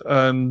it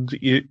and,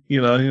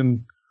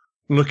 and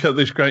look at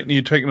this great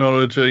new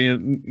technology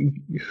and,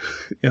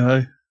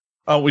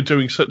 aren't we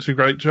doing such a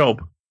great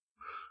job?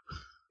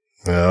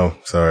 No,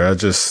 sorry. I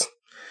just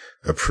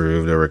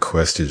approved a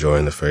request to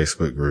join the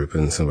Facebook group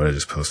and somebody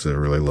just posted a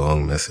really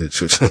long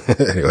message, which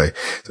anyway,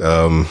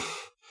 I'll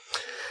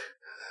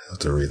have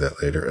to read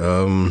that later.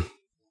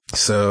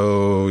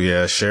 So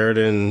yeah,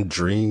 Sheridan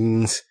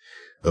dreams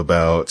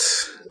about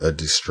a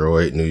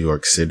destroyed New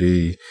York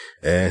City,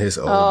 and his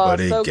old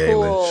buddy so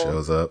Galen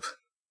shows up.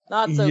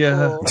 Not so cool.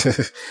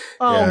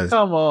 Yeah,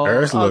 come on.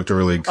 Earth looked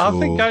really cool. I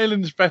think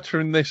Galen's better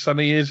in this than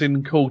he is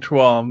in Call to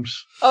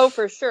Arms. Oh,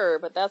 for sure,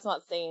 but that's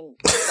not saying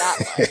that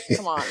much.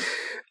 Come on.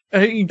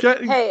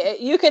 Hey,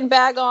 you can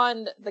bag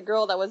on the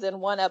girl that was in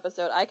one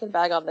episode. I can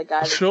bag on the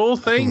guy. Sure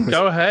thing.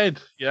 Go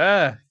ahead.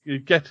 Yeah, you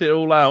get it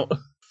all out.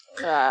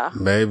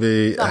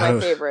 Maybe. Not my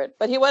favorite,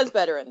 but he was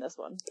better in this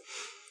one.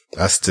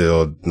 I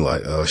still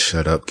like, oh,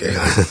 shut up, Galen.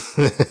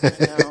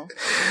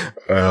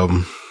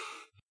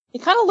 He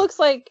kind of looks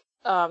like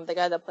the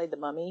guy that played the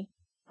Mummy,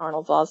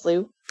 Arnold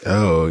Vosloo.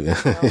 Oh, yeah.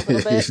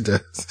 He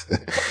does.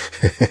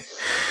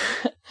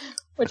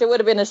 Which it would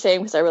have been a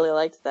shame because I really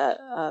liked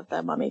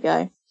that Mummy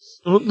guy.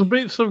 Well, the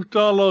bits of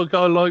dialogue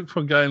I like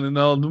from Galen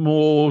are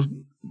more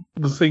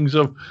the things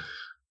of,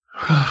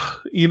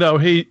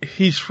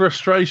 his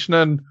frustration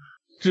and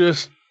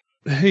just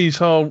his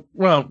whole,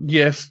 well,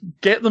 yes,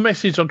 get the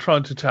message I'm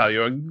trying to tell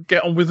you and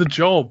get on with the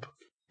job.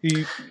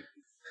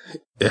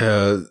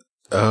 Yeah.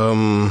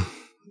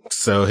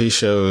 So he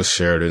shows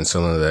Sheridan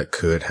something that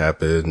could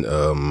happen.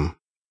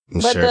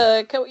 But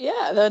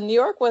the New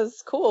York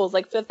was cool. It was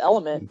like Fifth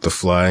Element. The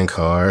flying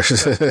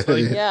cars.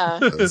 Yeah.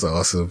 That was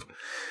awesome.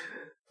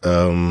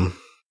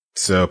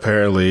 So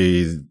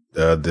apparently,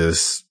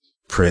 this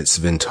Prince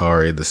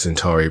Ventari, the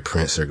Centauri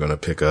prince they're going to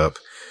pick up,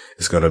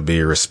 is going to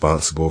be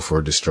responsible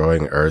for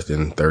destroying Earth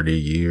in 30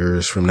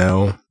 years from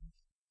now.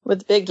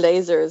 With big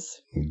lasers.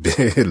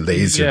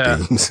 Laser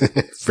beams.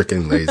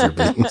 Freaking laser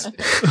beams.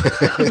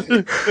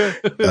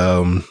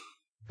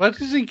 Where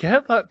does he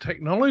get that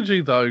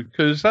technology, though?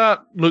 Because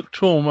that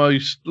looked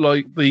almost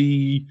like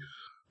the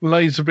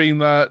laser beam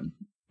that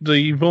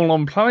the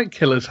Vorlon Planet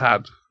Killers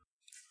had.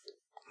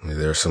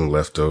 There's some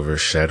leftover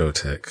shadow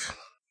tech.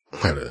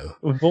 I don't know.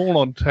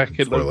 Vorlon tech.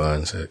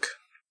 Vorlon tech.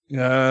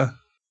 Yeah.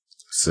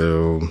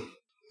 So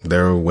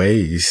there are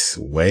ways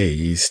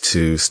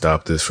to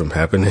stop this from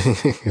happening.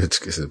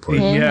 Which is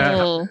important.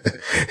 Yeah.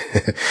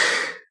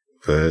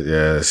 But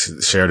yeah,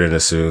 Sheridan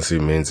assumes he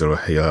means he'll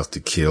have to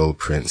kill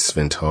Prince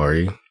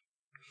Ventari.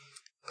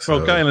 So,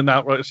 well, Galen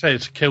outright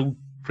says kill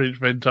Prince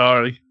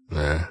Ventari.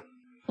 Yeah.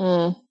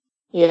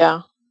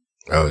 Yeah.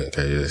 Oh,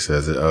 okay. It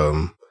says it.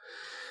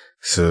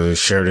 So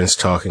Sheridan's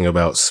talking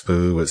about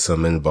Spoo with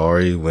some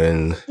Minbari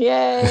when...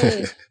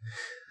 Yay!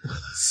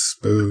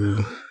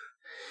 Spoo.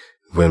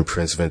 When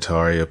Prince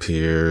Ventari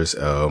appears,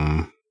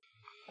 who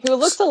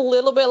looks a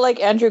little bit like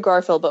Andrew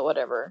Garfield, but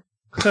whatever.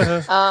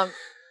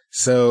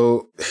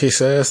 So he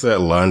says that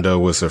Londo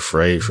was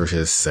afraid for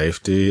his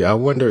safety. I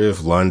wonder if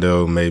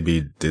Londo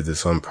maybe did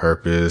this on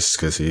purpose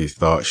because he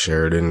thought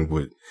Sheridan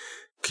would,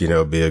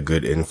 be a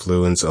good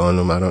influence on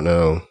him. I don't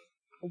know.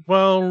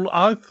 Well,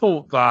 I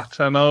thought that,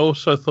 and I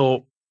also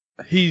thought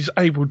he's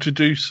able to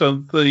do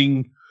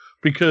something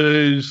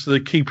because the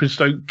Keepers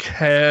don't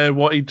care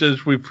what he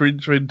does with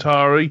Prince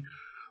Ventari.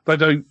 They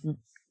don't.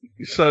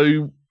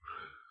 So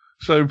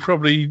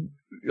probably,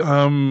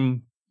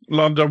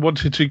 Londo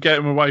wanted to get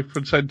him away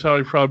from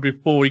Centauri Prime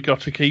before he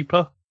got a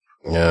keeper.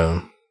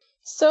 Yeah.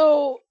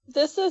 So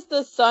this is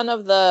the son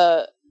of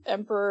the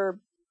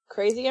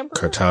Crazy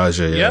Emperor?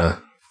 Kartaja, yeah.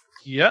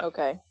 Yeah.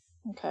 Okay.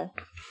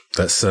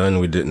 That son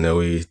we didn't know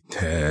he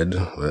had,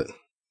 but...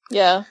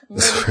 Yeah,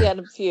 maybe he had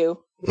a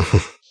few.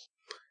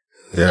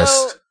 Yes.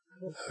 So,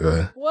 go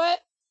ahead.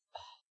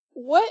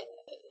 What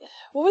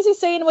was he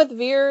saying with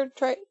Veer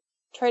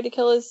tried to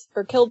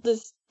killed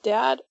his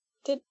dad?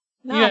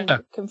 I'm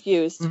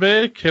confused.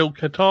 Veer killed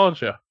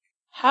Kartaja.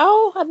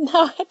 How?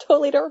 No, I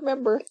totally don't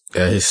remember.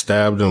 Yeah, he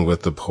stabbed him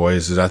with the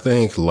poison. I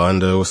think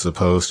Londo was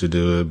supposed to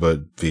do it,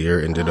 but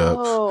Veer ended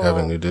up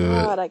having to do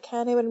it. I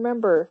can't even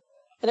remember.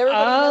 And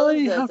everybody knows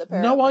this, apparently. I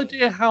have no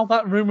idea how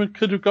that rumor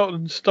could have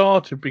gotten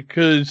started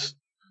because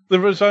there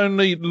was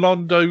only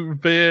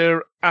Londo,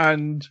 Veer,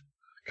 and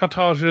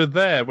Kartaja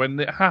there when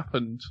it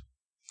happened.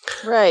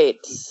 Right.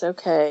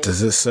 Okay.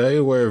 Does it say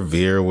where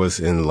Veer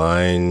was in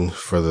line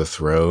for the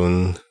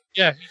throne?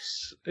 Yeah,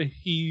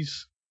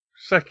 he's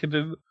second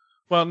in...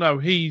 Well, no,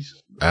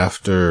 he's...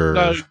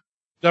 After...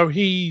 No,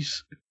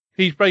 he's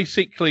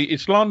basically...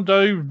 It's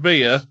Londo,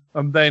 Veer,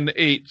 and then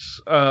it's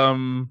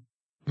the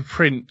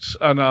Prince,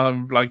 and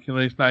I'm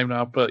blanking his name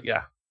now, but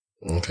yeah.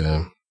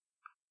 Okay.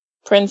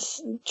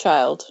 Prince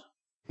Child.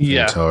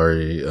 Yeah.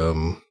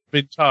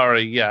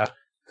 Ventari, yeah.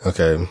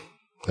 Okay,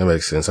 that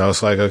makes sense. I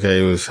was like,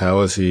 okay, how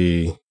was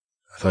he...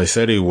 I thought he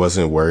said he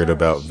wasn't worried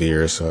about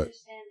Veer, so...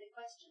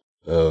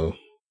 Oh...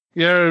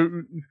 Yeah,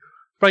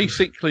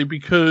 basically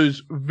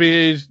because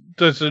Veer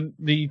doesn't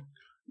need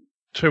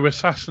to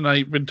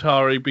assassinate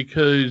Ventari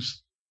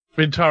because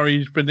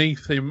Ventari is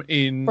beneath him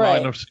in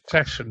line of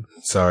succession.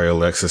 Sorry,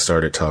 Alexa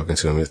started talking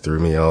to him. It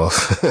threw me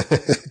off.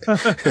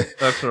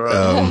 That's all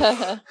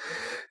right.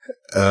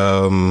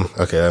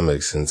 Okay, that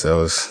makes sense.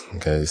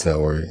 He's not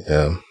worried.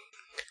 Yeah.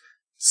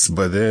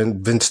 But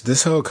then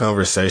this whole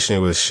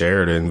conversation with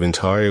Sheridan,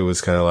 Ventari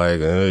was kind of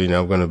like,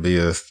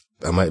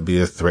 I might be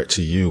a threat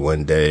to you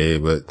one day,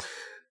 but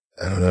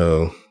I don't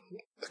know.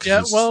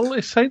 Yeah, well,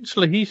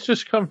 essentially, he's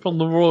just come from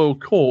the royal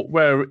court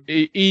where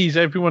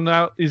everyone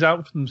is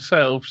out for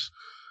themselves,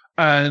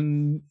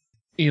 and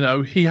he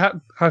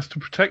has to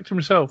protect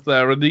himself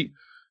there, and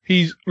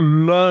he's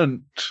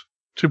learnt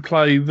to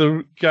play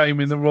the game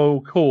in the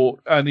royal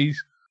court, and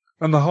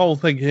the whole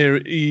thing here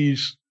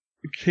is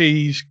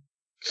he's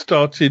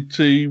started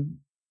to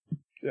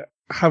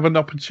have an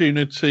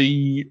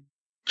opportunity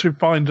to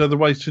find other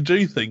ways to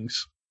do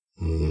things.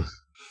 Mm.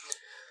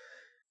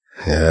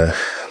 Yeah,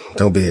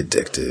 don't be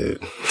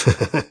addicted.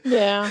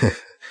 Yeah.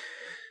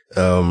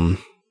 So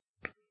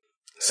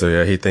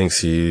yeah, he thinks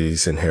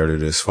he's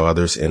inherited his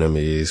father's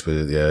enemies,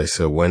 but yeah,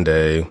 so one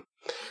day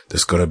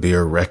there's gonna be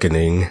a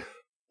reckoning.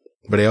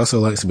 But he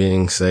also likes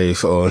being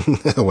safe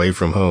away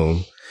from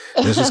home.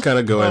 It's just kind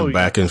of going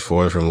back and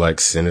forth from like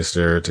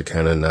sinister to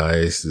kind of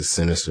nice to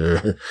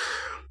sinister.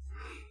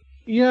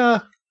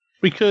 Yeah,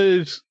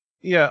 because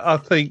I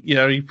think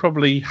he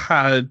probably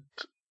had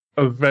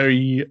a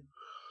very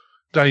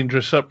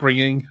dangerous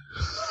upbringing.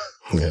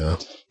 Yeah.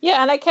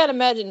 Yeah, and I can't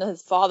imagine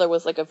his father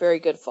was like a very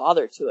good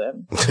father to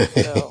him.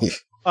 So.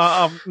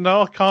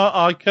 No,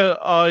 I can't.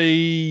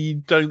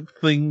 I don't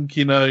think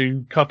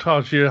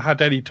Cartagia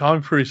had any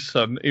time for his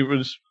son. It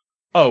was,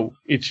 oh,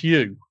 it's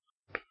you.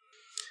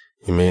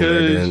 You mean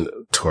they didn't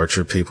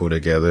torture people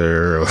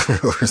together or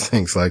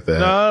things like that?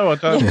 No, I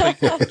don't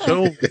think at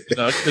all.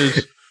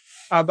 Because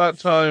at that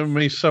time,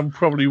 his son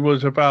probably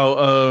was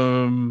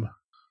about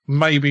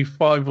maybe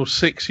 5 or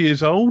 6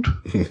 years old.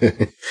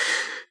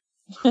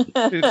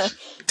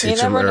 Teach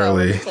him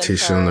early.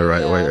 Teach him the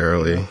right way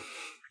early.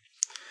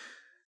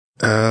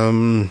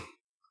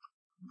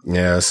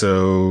 Yeah,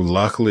 so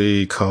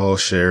Lockley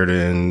calls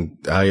Sheridan.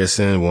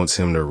 ISN wants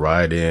him to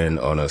ride in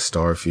on a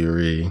Star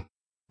Fury.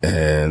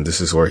 And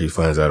this is where he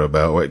finds out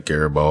about what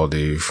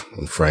Garibaldi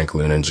and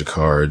Franklin and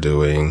G'Kar are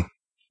doing.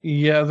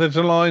 Yeah, there's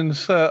a line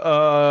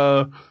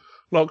that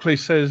Lockley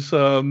says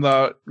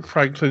that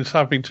Franklin's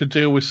having to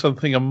deal with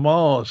something on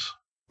Mars.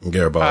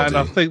 Garibaldi. And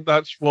I think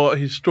that's what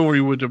his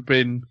story would have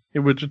been.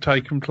 It would have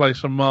taken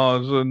place on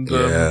Mars. And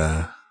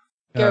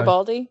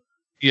Garibaldi?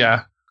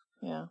 Yeah.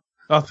 Yeah.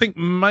 I think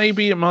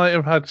maybe it might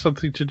have had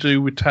something to do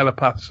with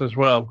telepaths as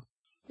well.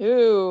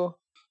 Ooh.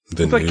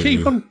 They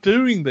keep on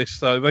doing this,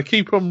 though. They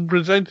keep on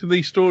presenting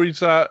these stories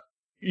that,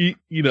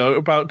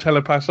 about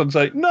telepaths and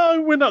say,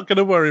 no, we're not going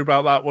to worry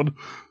about that one.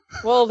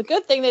 Well, the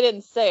good thing they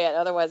didn't say it.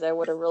 Otherwise, I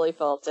would have really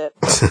felt it.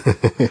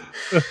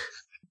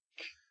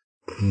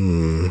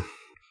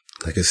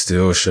 I could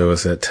still show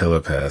us that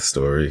telepath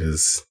story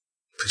because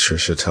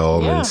Patricia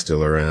Tallman's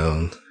still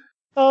around.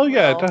 Oh,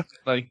 yeah,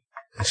 definitely.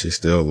 And she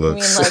still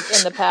looks... I mean, like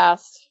in the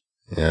past.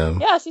 Yeah.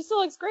 Yeah, she still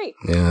looks great.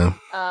 Yeah.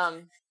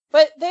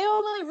 But they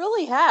only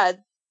really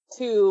had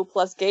 2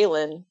 plus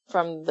Galen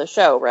from the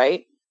show,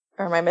 right?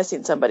 Or am I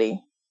missing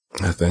somebody?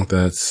 I think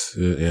that's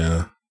it,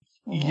 yeah.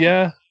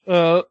 Yeah.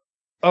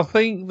 I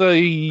think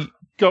they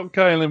got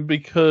Galen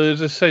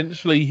because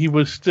essentially he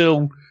was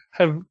still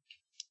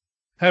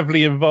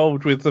heavily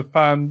involved with the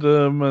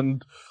fandom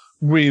and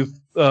with,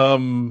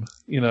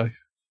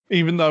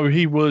 even though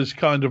he was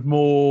kind of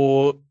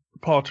more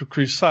part of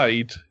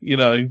Crusade,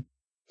 There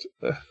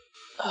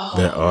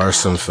are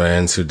some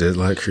fans who did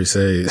like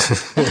Crusade.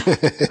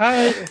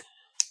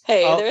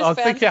 Hey, there's I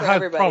fans think it for had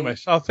everybody.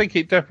 promise. I think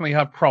it definitely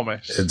had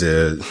promise. It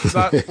did.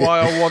 That's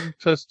why I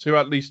want us to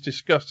at least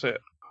discuss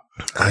it.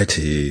 I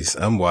tease.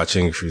 I'm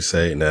watching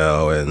Crusade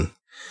now, and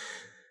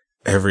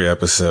every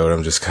episode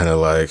I'm just kind of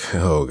like,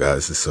 oh, God,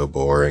 this is so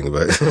boring.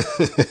 But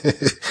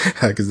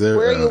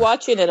where are you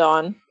watching it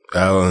on?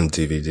 On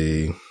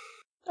DVD.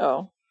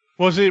 Oh.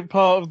 Was it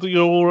part of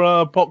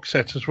your box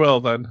set as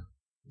well, then?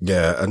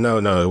 Yeah.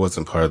 No, it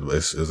wasn't part of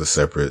this. It was a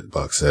separate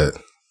box set.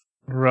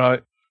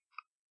 Right.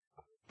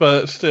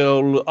 But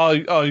still,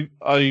 I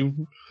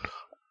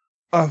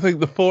think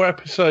the 4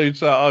 episodes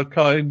that I've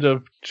kind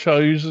of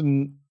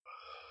chosen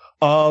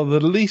are the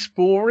least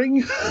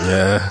boring.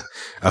 Yeah,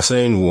 I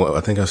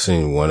think I've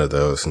seen one of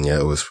those, and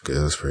yeah, it was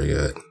pretty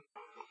good.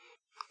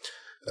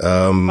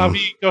 Have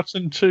you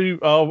gotten to?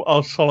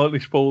 I'll slightly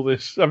spoil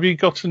this. Have you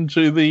gotten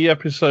to the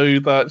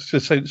episode that's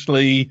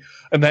essentially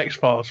an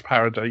X-Files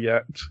parody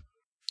yet?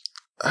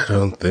 I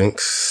don't think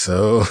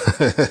so.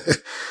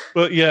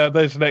 But yeah,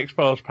 there's an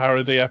X-Files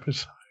parody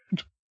episode.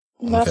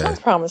 That sounds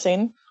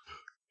promising.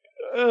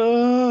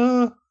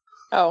 The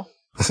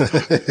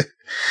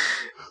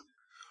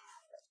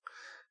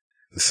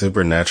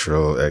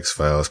Supernatural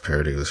X-Files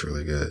parody was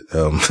really good.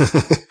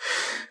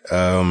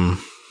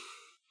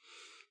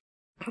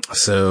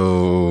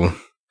 So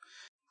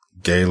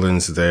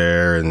Galen's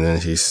there, and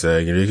then he's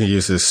saying, you can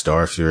use this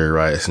Star Fury,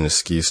 right, as an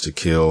excuse to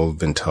kill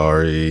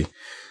Ventari.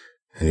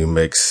 And he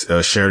makes,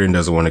 Sheridan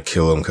doesn't want to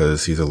kill him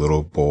because he's a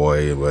little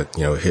boy, but,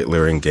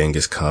 Hitler and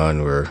Genghis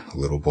Khan were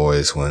little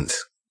boys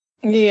once.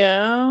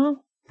 Yeah.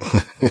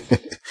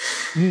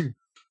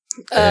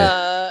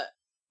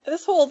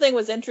 This whole thing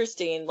was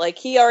interesting. Like,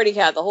 he already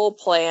had the whole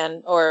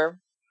plan, or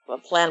a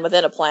plan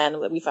within a plan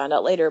that we found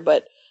out later,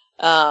 but,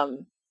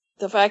 the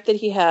fact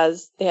that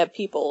they have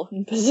people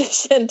in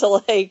position to,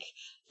 like,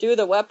 do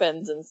the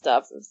weapons and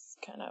stuff is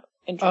kind of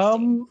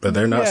interesting. But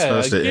they're not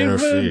supposed to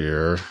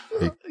interfere.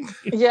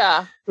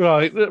 Yeah.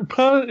 Right.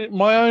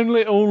 My own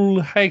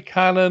little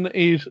headcanon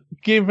is,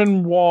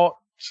 given what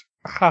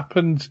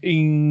happened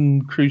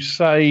in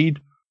Crusade,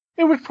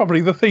 it was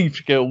probably the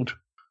Thieves Guild.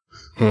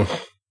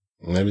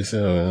 Maybe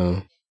so,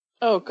 yeah.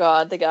 Oh,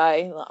 God, the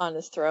guy on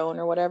his throne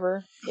or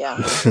whatever. Yeah.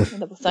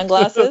 With the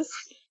sunglasses.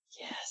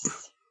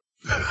 Yes.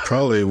 They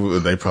probably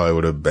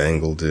would have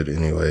bangled it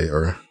anyway,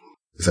 or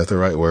is that the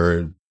right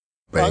word?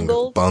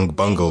 Bungled?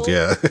 Bungled,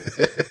 yeah.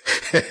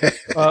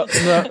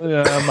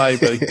 Yeah,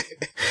 maybe.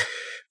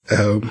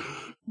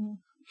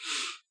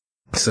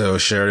 So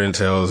Sheridan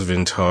tells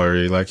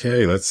Ventari, like,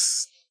 hey,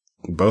 let's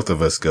both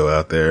of us go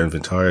out there, and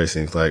Ventari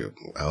seems like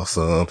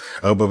awesome.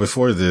 Oh, but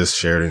before this,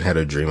 Sheridan had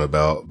a dream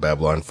about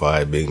Babylon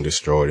 5 being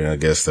destroyed, and I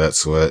guess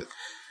that's what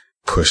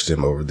pushed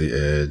him over the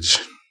edge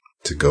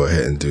to go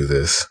ahead and do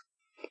this.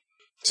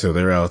 So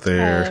they're out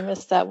there. I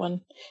missed that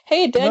one.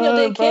 Hey, Daniel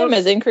Day Kim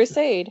is in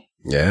Crusade.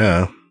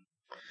 Yeah.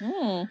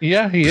 Hmm.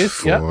 Yeah, he is.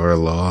 Before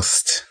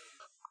Lost.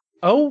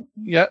 Oh,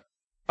 yeah.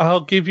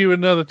 I'll give you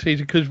another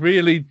teaser because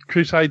really,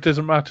 Crusade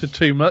doesn't matter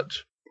too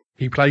much.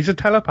 He plays a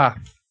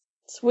telepath.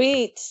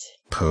 Sweet.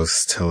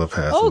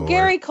 Post-telepath. Oh, lore.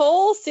 Gary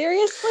Cole?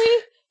 Seriously?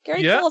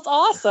 Gary Yeah. Cole is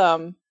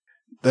awesome.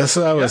 That's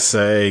what I was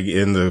saying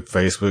in the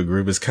Facebook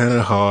group. It's kind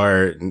of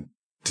hard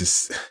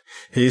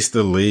he's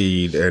the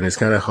lead, and it's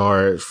kind of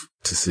hard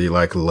to see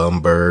like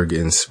Lumbergh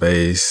in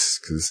space,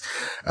 because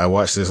I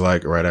watched this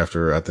like right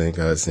after I think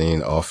I'd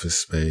seen Office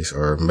Space,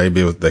 or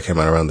maybe they came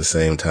out around the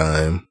same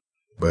time.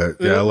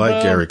 But yeah, I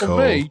like Gary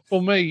Cole.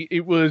 For me,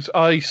 it was,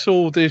 I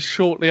saw this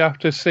shortly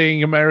after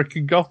seeing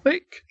American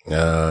Gothic.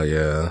 Oh,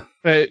 yeah.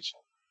 Which,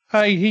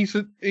 hey,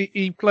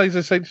 he plays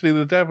essentially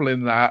the devil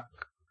in that.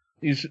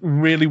 It's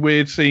really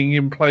weird seeing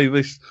him play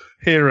this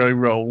hero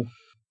role.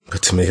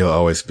 But to me, he'll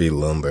always be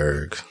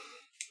Lumbergh.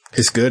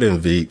 He's good in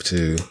Veep,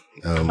 too.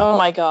 Oh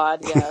my god,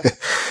 yes,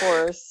 of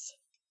course.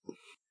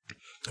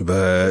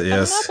 But,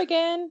 yes. Coming up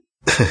again.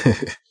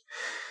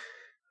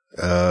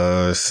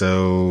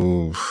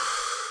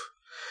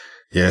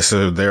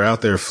 So they're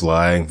out there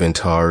flying,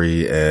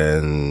 Ventari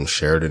and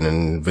Sheridan,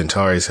 and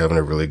Ventari's having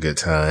a really good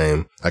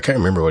time. I can't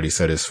remember what he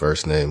said his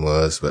first name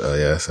was, but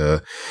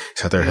so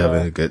he's out there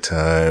having a good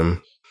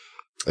time.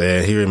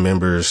 And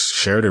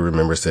Sheridan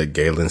remembers that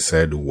Galen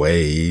said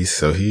ways,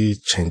 so he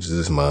changes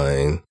his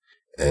mind.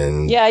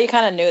 And yeah, you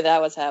kind of knew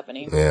that was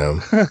happening.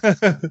 Yeah.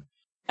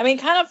 I mean,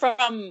 kind of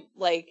from,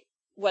 like,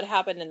 what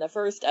happened in the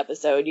first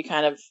episode, you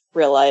kind of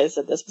realized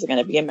that this was going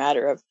to be a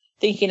matter of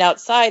thinking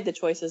outside the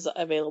choices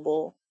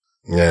available.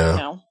 Yeah. You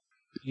know?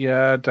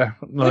 Yeah,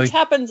 definitely. Which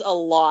happens a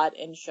lot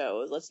in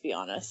shows, let's be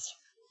honest.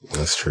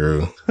 That's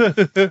true.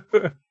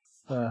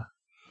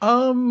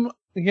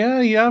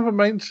 Yeah, you haven't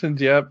mentioned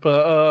yet,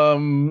 but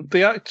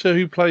the actor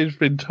who plays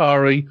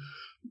Ventari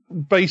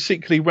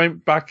basically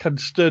went back and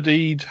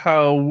studied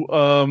how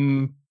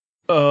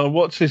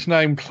what's his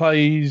name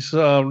plays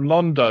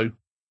Londo,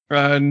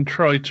 and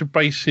tried to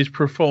base his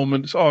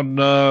performance on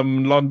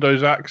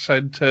Londo's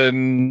accent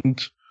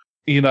and,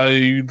 you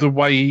know, the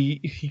way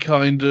he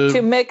kind of...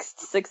 To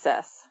mixed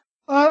success.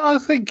 I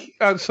think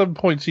at some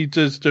points he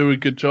does do a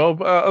good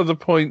job. At other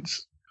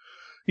points,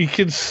 you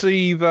can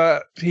see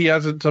that he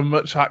hasn't done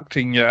much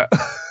acting yet.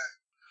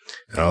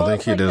 I don't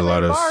think he did a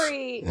lot of...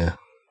 Yeah.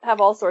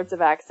 Have all sorts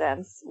of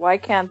accents. Why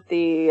can't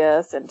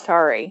the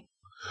Centauri?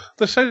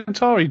 The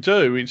Centauri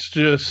do. It's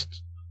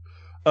just,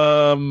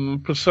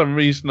 for some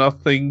reason, I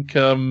think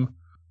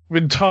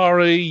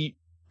Ventari,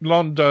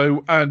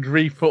 Londo, and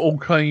Reaper all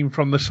came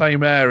from the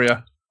same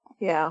area.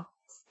 Yeah.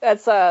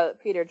 That's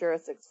Peter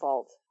Jurassic's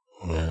fault.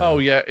 Yeah. Oh,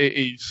 yeah, it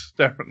is.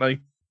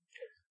 Definitely.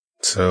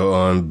 So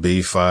on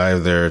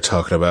B5, they're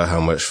talking about how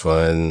much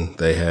fun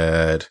they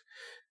had.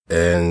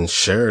 And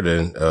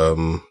Sheridan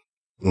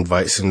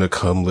invites him to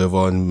come live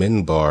on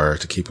Minbar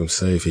to keep him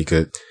safe. He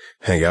could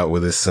hang out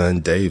with his son,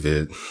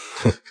 David.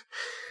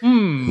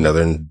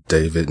 Another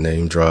David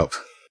name drop.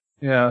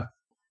 Yeah.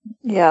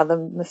 Yeah, the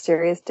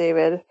mysterious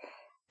David.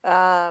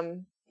 Yeah,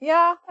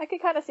 I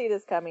could kind of see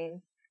this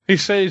coming. He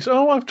says,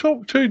 I've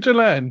talked to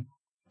Delenn.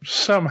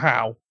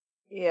 Somehow.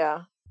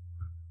 Yeah.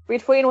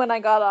 Between when I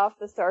got off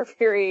the Star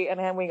Fury and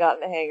when we got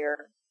in the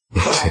hangar,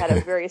 I had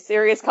a very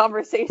serious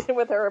conversation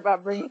with her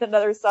about bringing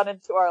another son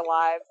into our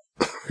lives.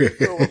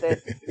 Cool with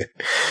it.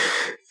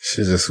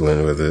 She just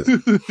went with it.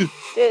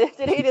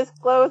 Did he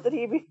disclose that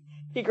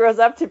he grows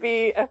up to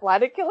be a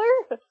planet killer?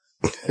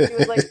 He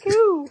was like,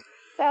 cool,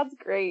 sounds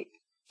great.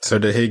 So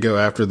did he go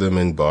after them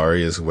in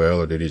Bari as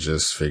well, or did he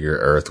just figure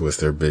Earth was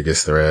their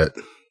biggest threat?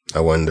 I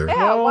wonder.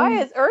 Yeah,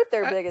 why is Earth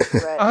their biggest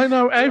threat? I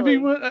know,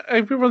 really?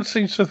 everyone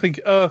seems to think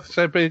Earth's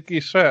their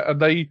biggest threat, and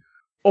they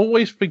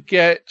always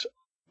forget,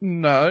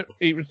 no,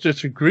 it was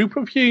just a group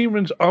of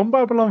humans on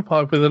Babylon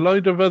 5 with a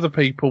load of other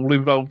people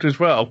involved as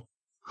well.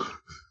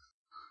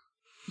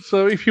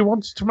 So if you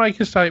wanted to make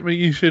a statement,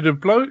 you should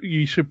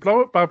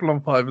blow up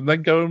Babylon 5 and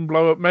then go and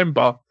blow up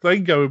Member,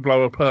 then go and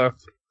blow up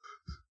Earth.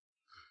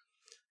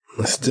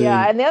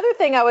 Yeah, and the other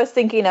thing I was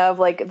thinking of,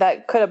 like,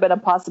 that could have been a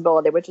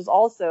possibility, which is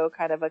also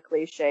kind of a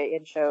cliche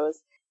in shows,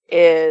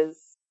 is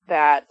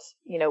that,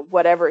 you know,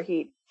 whatever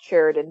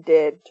Sheridan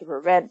did to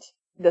prevent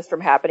this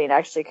from happening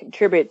actually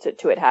contributed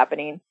to it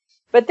happening.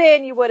 But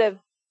then you would have,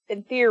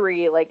 in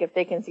theory, like, if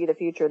they can see the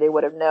future, they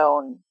would have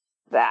known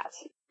that.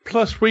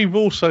 Plus, we've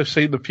also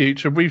seen the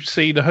future. We've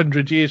seen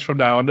 100 years from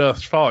now, and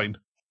Earth's fine.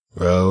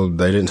 Well,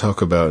 they didn't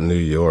talk about New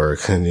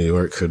York. New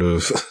York could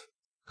have...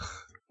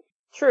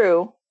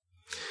 True.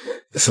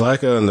 It's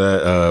like on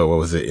that, what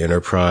was it,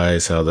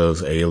 Enterprise, how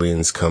those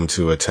aliens come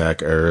to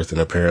attack Earth, and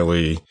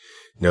apparently, you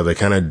know, they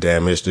kind of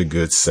damaged a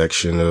good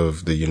section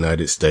of the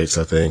United States,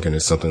 I think, and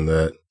it's something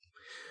that,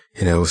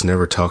 you know, was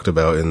never talked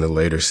about in the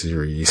later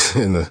series.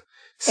 In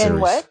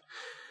what?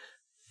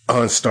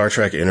 On Star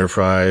Trek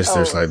Enterprise,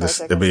 there's like this,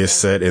 there'd be a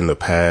set in the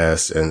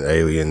past, and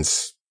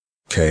aliens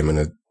came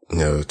and, you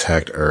know,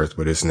 attacked Earth,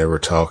 but it's never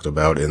talked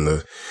about in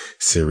the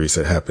series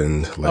that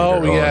happened later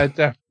on. Oh, yeah,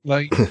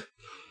 definitely.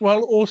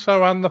 Well,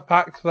 also, and the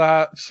fact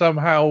that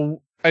somehow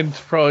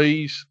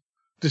Enterprise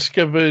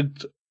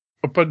discovered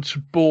a bunch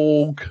of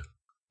Borg.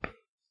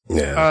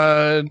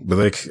 Yeah. And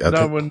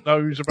no one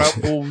knows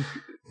about Borg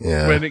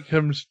when it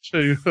comes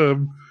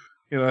to,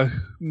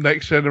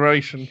 Next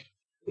Generation.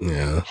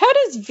 Yeah. How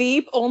does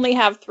Veep only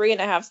have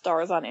 3.5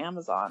 stars on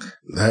Amazon?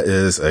 That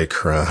is a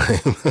crime.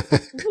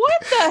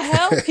 What the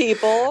hell,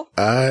 people?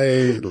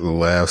 I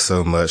laugh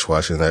so much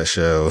watching that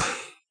show.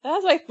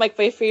 That's my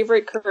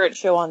favorite current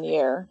show on the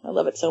air. I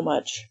love it so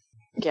much.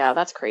 Yeah,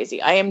 that's crazy.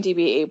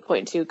 IMDb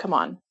 8.2. Come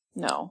on.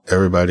 No.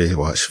 Everybody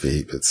watch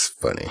Veep. It's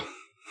funny.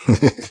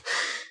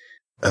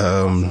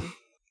 Awesome.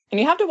 And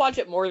you have to watch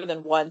it more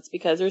than once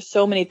because there's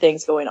so many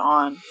things going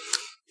on.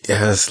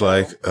 Yeah, it's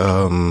like,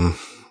 I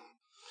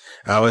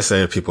always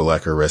say if people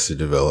like Arrested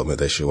Development,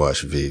 they should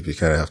watch Veep. You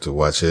kind of have to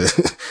watch it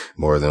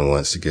more than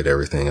once to get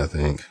everything, I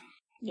think.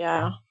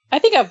 Yeah. I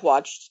think I've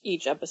watched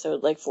each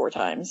episode like 4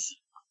 times.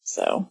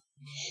 So,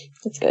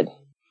 it's good.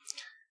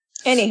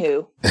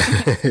 Anywho.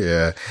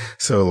 Yeah.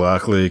 So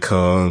Lockley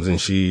comes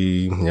and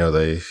she,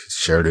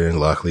 Sheridan and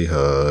Lockley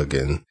hug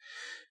and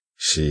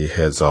she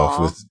heads off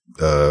with,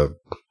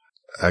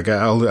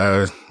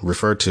 I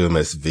refer to him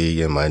as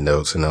V in my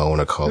notes and I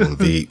want to call him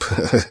Veep.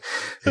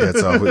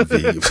 Heads off with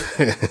Veep.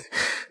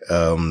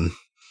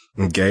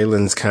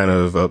 Galen's kind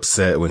of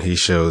upset when he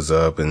shows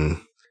up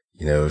and,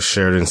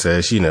 Sheridan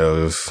says,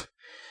 if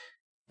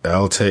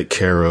I'll take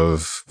care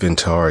of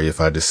Ventari if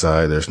I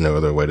decide there's no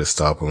other way to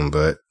stop him,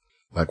 but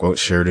won't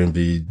Sheridan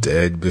be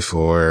dead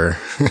before?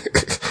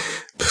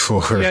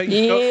 Yeah,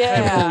 you've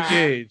got 10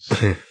 years.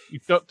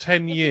 You've got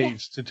 10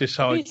 years to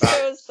decide. If he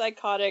shows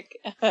psychotic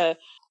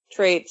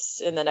traits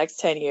in the next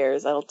 10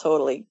 years, I'll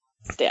totally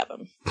stab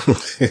him.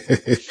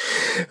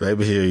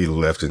 Maybe he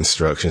left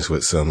instructions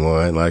with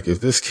someone.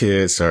 If this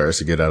kid starts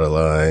to get out of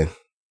line,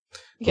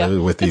 maybe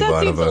with Ivanova.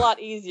 That seems a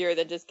lot easier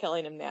than just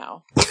killing him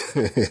now.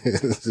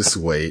 Just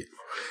wait.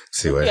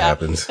 See what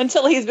happens.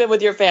 Until he's been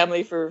with your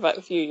family for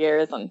a few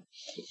years.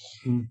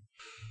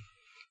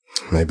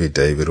 Maybe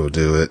David will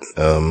do it.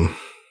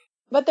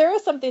 But there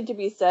is something to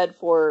be said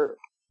for,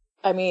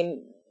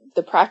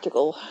 the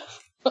practical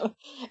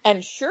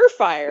and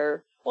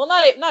surefire. Well,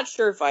 not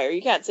surefire.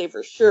 You can't say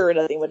for sure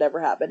nothing would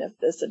ever happen if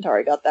the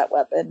Centauri got that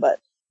weapon. But,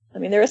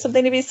 there is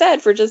something to be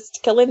said for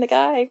just killing the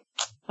guy.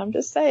 I'm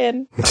just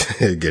saying.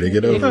 Getting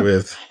it over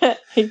with.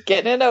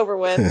 Getting it over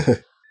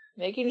with.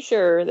 Making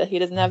sure that he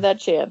doesn't have that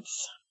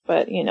chance.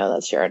 But,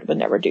 that Sheridan would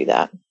never do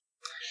that.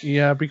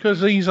 Yeah,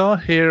 because he's our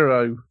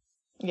hero.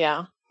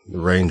 Yeah. The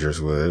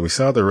Rangers would. We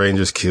saw the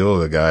Rangers kill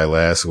the guy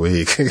last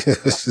week.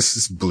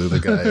 Just blew the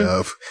guy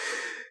up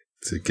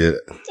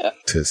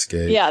to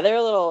escape. Yeah, they're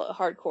a little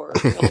hardcore.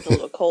 They're like a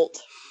little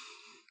cult.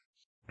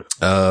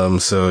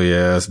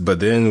 But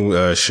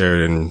then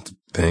Sheridan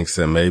thinks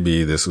that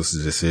maybe this was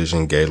the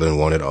decision Galen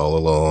wanted all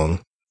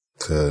along.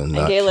 And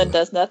Galen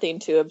does nothing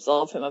to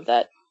absolve him of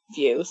that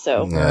view,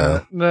 so.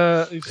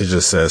 No, he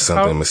just says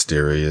something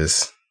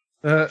mysterious.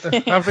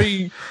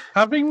 Having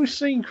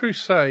seen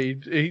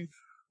Crusade,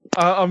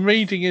 I'm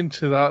reading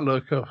into that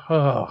look of,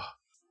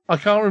 I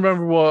can't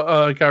remember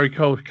what Gary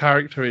Cole's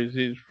character is.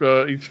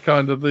 It's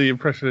kind of the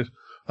impression is,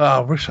 I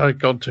wish I'd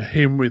gone to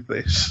him with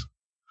this.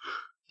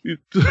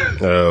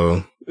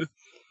 Oh.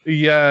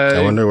 Yeah.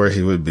 I wonder where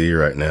he would be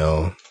right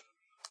now.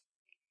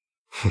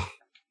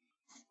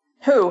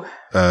 Who?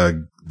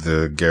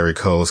 The Gary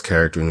Cole's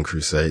character in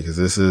Crusade, because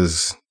this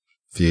is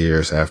a few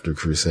years after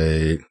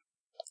Crusade.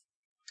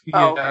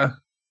 Yeah. Oh, okay.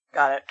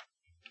 Got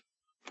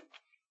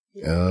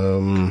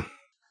it.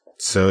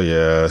 So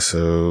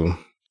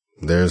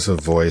there's a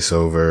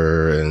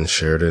voiceover and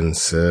Sheridan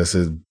says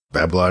that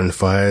Babylon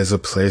 5 is a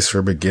place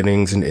for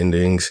beginnings and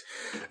endings,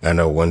 and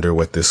I wonder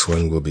what this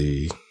one will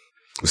be.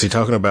 Was he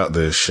talking about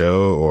the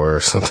show or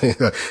something?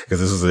 Because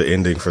this was the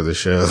ending for the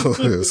show.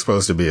 It was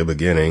supposed to be a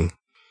beginning.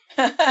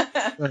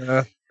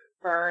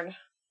 Burn.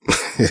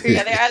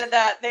 Yeah, they added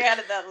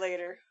that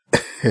later.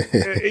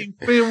 It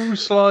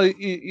feels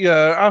like,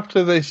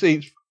 after this,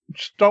 it's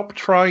stop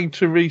trying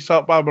to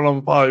restart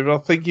Babylon 5. I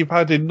think you've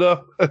had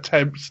enough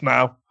attempts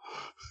now.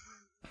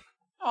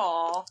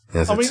 Aww.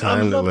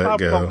 I love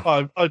Babylon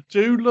 5. I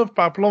do love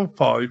Babylon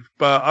 5,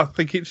 but I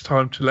think it's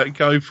time to let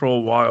go for a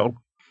while.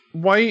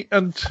 Wait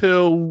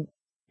until,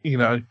 you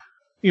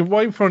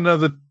wait for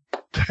another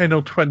 10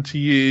 or 20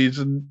 years,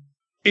 and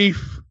if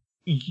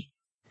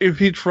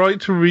it's right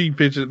to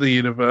revisit the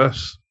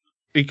universe,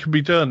 it can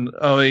be done.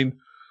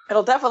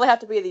 It'll definitely have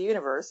to be the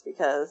universe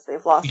because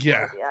they've lost a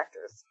lot of the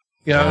actors.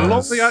 Yeah, a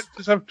lot of the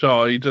actors have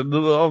died, and a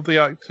lot of the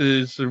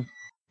actors have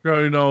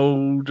grown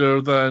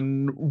older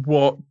than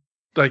what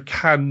they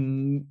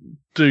can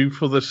do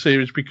for the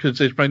series because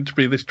there's meant to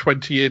be this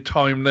 20-year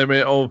time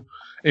limit of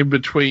in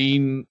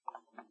between,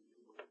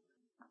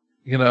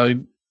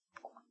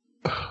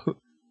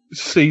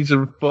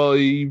 season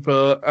 5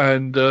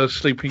 and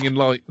Sleeping in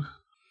Light.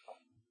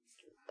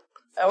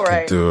 Oh,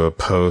 right. Do a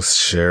post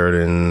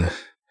Sheridan.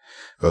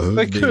 Well,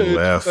 who'd be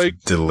left?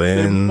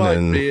 Delenn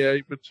and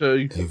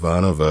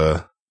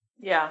Ivanova.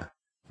 Yeah.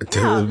 It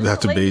would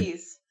have to be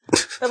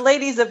the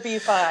ladies of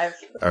B5.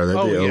 Are they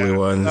the only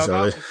ones?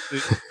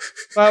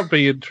 That'd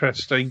be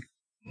interesting.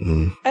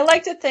 Mm. I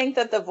like to think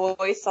that the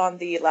voice on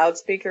the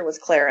loudspeaker was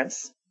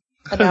Clarence.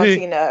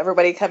 announcing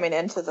everybody coming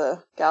into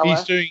the gala.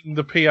 He's doing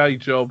the PA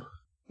job.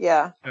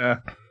 Yeah.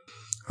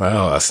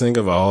 Wow, I think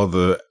of all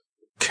the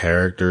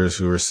characters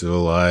who are still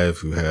alive,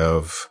 who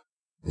have,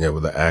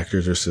 the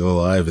actors are still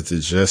alive. Is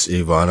it just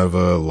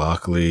Ivanova,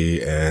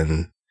 Lockley,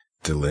 and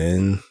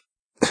Delenn?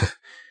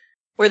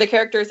 Where the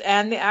characters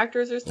and the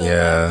actors are still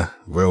alive?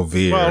 Will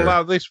Veer. Well,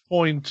 at this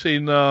point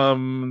in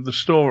the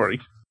story.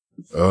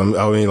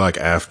 I mean, like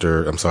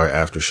after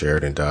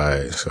Sheridan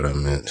died, that's what I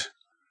meant.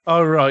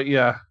 Oh, right,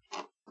 yeah.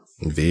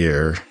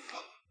 Veer.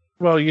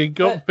 Well, you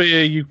got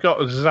Veer, you've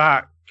got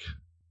Zach.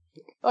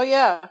 Oh,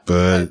 yeah.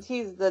 But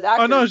he's the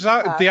actor. Oh, no,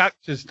 Zach, the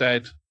actor's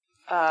dead.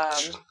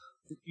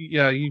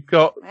 Yeah, you've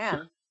got...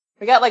 Man.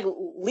 We got, like,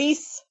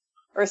 Lise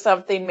or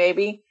something,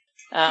 maybe.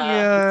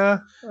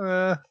 Clarence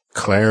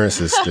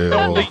is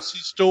still...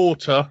 Lisa's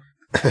daughter.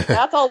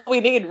 That's all we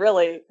need,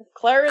 really.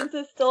 Clarence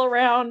is still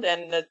around,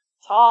 and the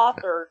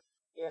Toth, or,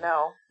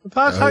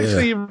 That's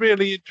actually a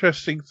really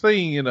interesting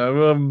thing,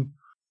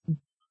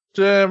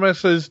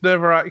 JMS has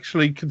never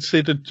actually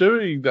considered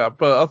doing that,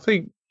 but I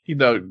think,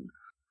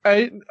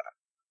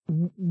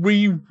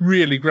 we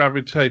really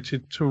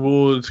gravitated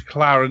towards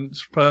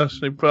Clarence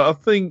personally, but I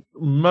think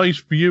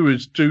most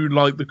viewers do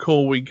like the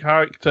Corwin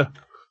character.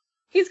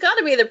 He's got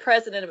to be the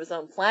president of his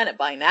own planet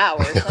by now,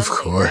 or something. Of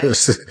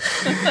course.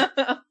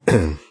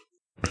 Right?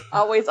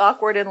 Always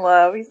awkward in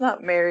love. He's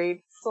not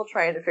married. Still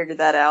trying to figure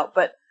that out,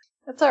 but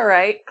that's all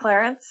right,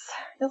 Clarence.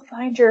 You'll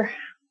find your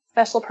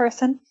special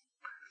person.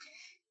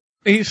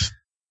 It's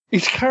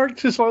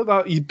characters like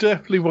that you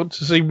definitely want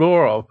to see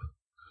more of.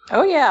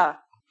 Oh, yeah.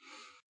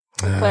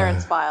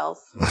 Clarence Files.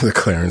 The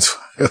Clarence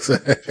Files.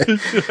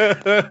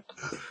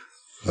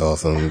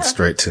 Awesome.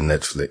 Straight to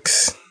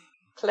Netflix.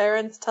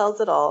 Clarence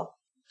tells it all.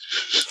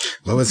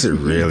 What was it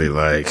really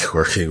like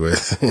working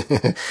with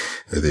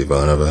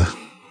Ivanova?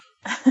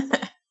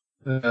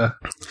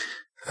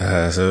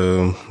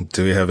 So,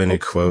 do we have any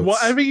quotes?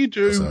 Whatever you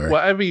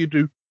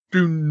do,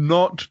 do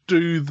not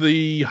do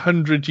the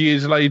 100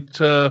 years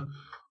later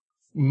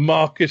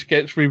Marcus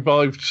gets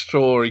revived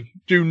story.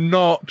 Do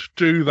not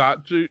do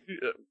that.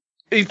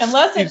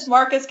 Unless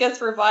Marcus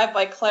gets revived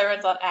by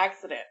Clarence on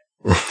accident.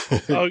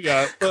 Oh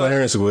yeah,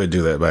 Clarence would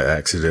do that by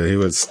accident. He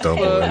would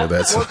stumble into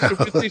that somehow.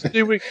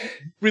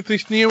 With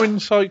this new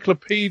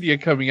encyclopedia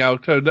coming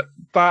out, and that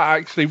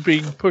actually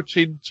being put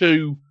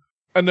into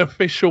an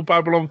official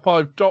Babylon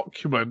 5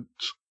 document.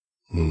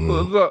 I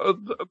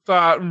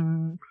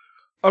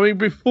mean,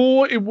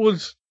 before it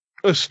was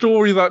a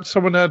story that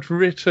someone had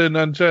written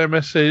and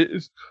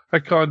JMS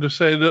had kind of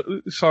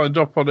signed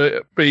up on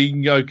it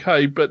being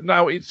okay, but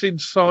now it's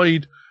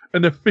inside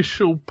an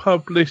official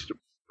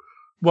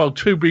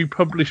to be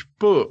published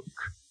book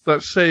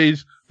that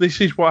says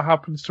this is what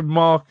happens to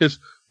Marcus,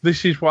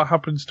 this is what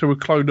happens to a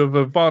clone of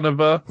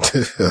Ivanova.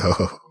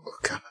 Oh,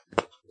 God.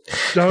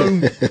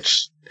 Don't.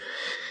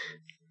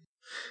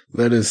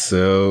 That is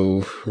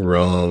so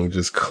wrong,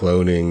 just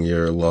cloning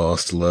your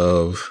lost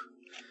love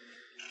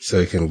so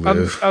you can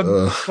live.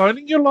 And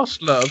cloning your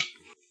lost love,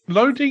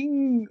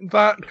 loading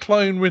that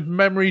clone with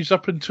memories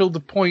up until the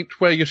point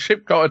where your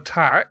ship got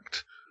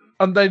attacked,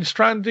 and then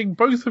stranding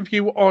both of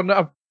you on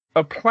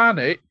a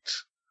planet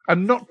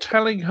and not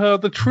telling her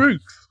the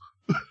truth.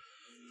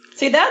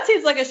 See, that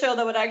seems like a show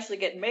that would actually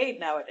get made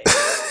nowadays.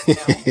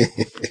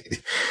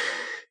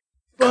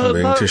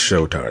 Coming to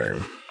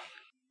Showtime.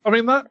 I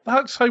mean,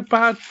 that's so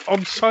bad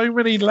on so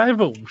many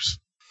levels.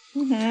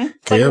 Mm-hmm.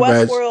 It's like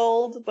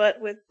Westworld, but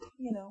with,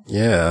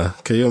 Yeah.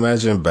 Can you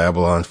imagine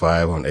Babylon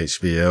 5 on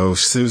HBO?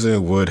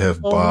 Susan would have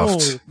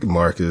boffed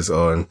Marcus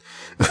on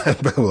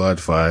Babylon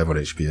 5 on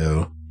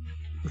HBO.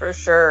 For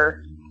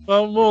sure.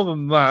 Well, more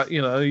than that,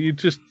 you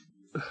just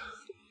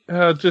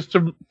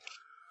imagine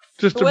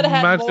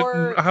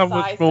how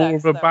much more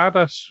of a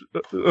badass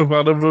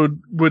Ivana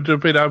would have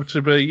been able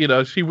to be.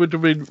 She would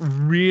have been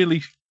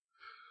really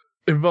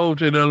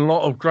involved in a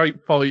lot of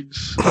great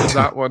fights in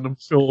that one, I'm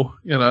sure,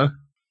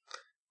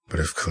 But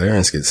if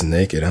Clarence gets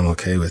naked, I'm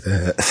okay with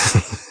that.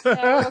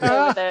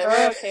 Yeah,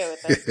 we're okay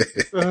with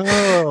it.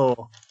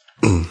 Oh.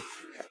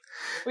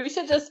 We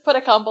should just put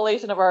a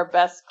compilation of our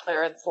best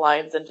Clarence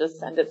lines and just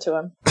send it to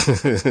him.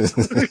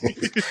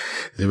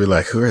 They'd be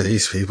like, who are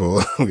these people?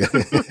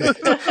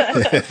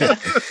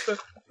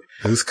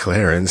 Who's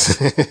Clarence?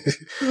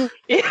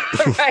 Yeah,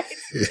 right.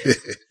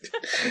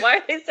 Why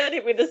are they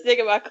sending me this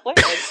thing about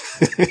Clarence?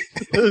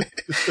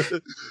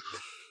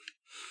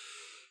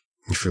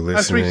 If you're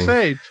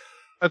listening.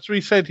 As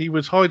we said, he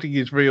was hiding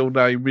his real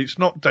name. It's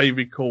not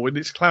David Corwin,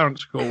 it's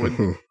Clarence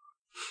Corwin.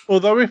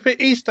 Although if it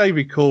is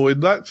David Corwin,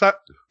 that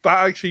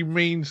actually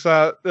means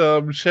that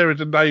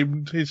Sheridan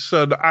named his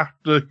son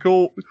after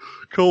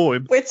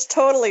Corwin. Which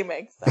totally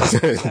makes sense.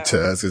 It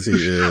does,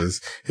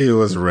 because he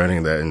was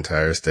running that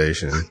entire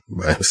station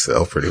by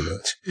himself, pretty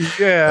much.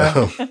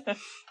 Yeah.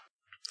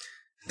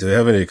 Do we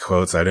have any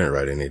quotes? I didn't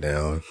write any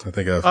down. I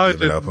think I've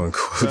given up on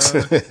quotes.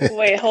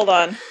 Wait, hold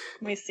on.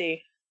 Let me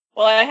see.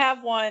 Well, I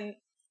have one.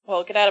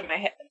 Well, get out of my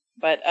head.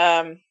 But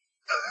I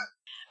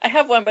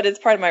have one, but it's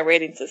part of my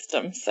rating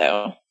system.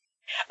 So,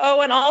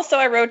 and also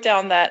I wrote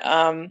down that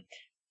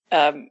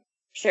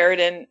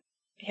Sheridan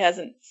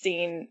hasn't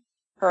seen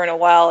her in a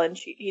while, and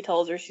he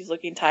tells her she's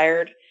looking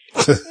tired.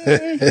 You should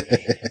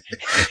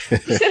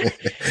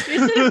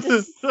have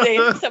just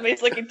said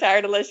somebody's looking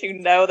tired unless you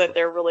know that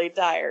they're really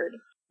tired.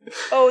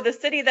 Oh, the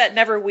city that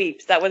never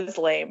weeps. That was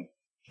lame.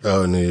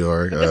 Oh, New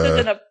York. This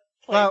isn't a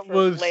place That for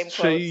was lame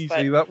cheesy.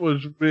 quotes, but... That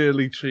was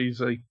really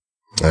cheesy.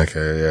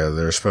 Okay, yeah,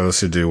 they're supposed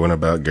to do one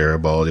about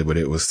Garibaldi, but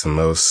it was the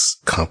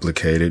most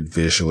complicated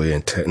visually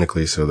and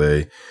technically, so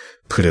they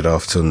put it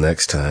off till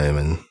next time,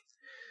 and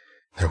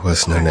there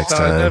was no next That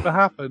time. never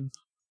happened.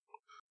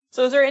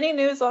 So is there any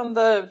news on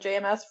the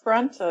JMS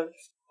front of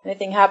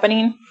anything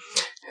happening?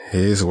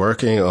 He's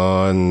working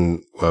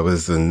on what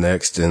was the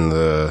next in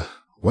the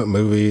what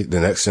movie?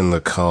 The next in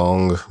the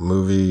Kong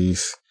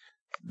movies.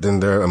 Didn't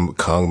there a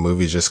Kong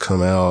movie just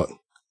come out?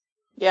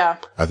 Yeah.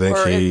 I think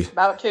or he it's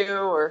about to,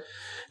 or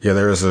yeah,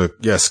 there was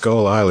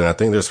Skull Island. I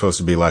think there's supposed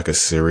to be like a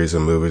series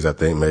of movies. I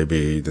think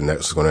maybe the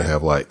next is going to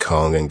have like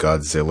Kong and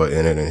Godzilla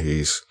in it, and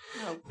he's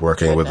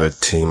working with a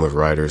team of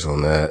writers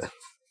on that.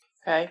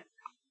 Okay.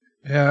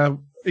 Yeah,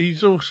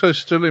 he's also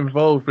still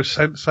involved with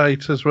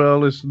Sense8 as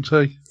well, isn't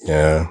he?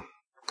 Yeah.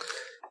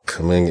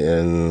 Coming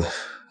in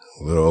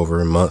a little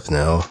over a month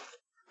now.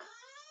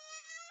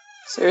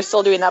 So you're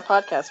still doing that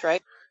podcast,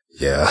 right?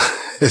 Yeah.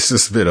 It's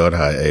just been on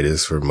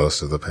hiatus for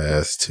most of the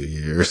past 2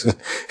 years.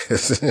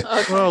 Okay.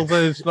 Well,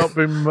 there's not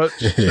been much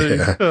to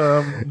yeah,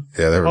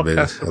 there have been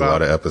a podcast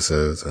lot about. of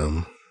episodes.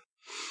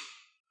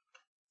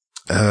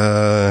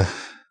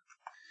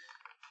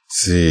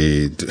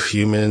 See,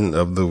 Human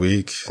of the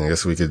Week. I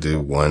guess we could do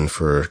one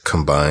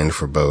combined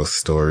for both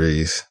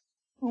stories.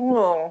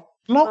 Oh.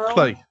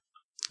 Lockley.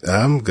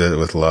 I'm good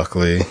with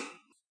Lockley.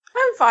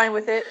 I'm fine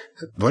with it.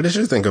 What did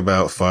you think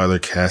about Father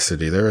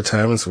Cassidy? There were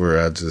times where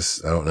I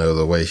don't know,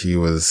 the way he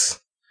was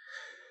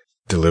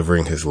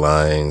delivering his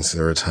lines.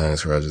 There were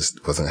times where I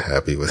just wasn't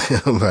happy with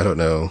him. I don't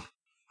know.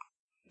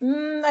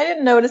 I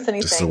didn't notice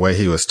anything. Just the way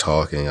he was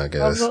talking, I I'm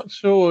guess. not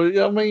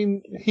sure. I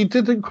mean, he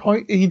didn't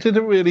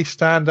really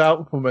stand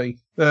out for me.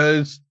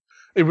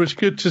 It was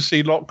good to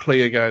see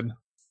Lockley again.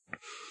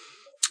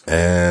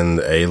 And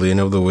Alien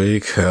of the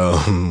Week,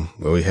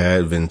 we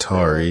had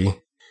Ventari.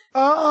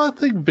 I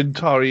think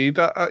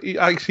Bintari he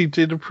actually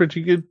did a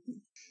pretty good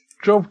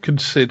job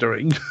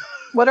considering.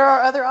 What are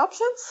our other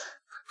options?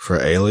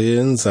 For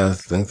Aliens, I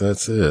think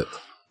that's it.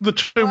 The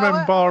two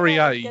Membari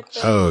 8.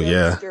 Oh,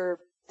 yeah.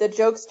 The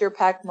jokester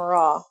Pac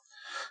Mara.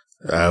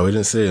 We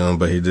didn't see him,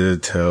 but he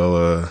did tell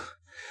a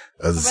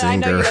zinger. I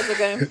know you guys are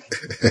going to...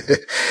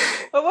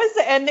 What was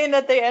the ending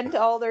that they end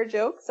all their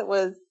jokes? It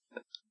was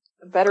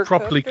better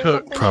Properly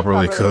cooked.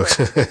 Properly cooked.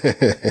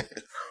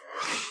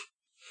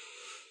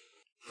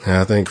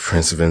 I think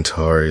Prince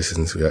Ventari,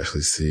 since we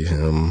actually see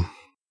him.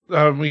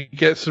 We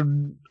get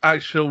some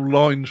actual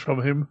lines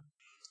from him.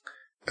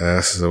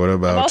 So what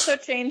about... I'm also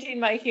changing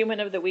my Human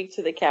of the Week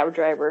to the cab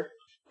driver.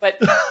 But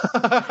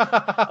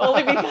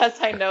only because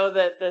I know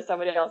that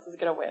somebody else is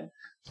going to win.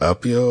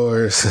 Up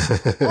yours.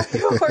 Up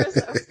yours.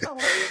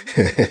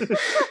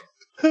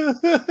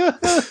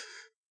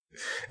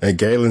 And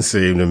Galen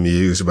seemed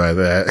amused by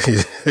that.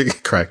 He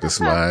cracked a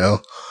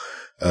smile.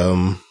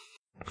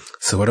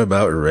 So what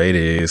about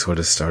ratings? What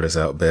to start us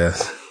out,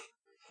 Beth?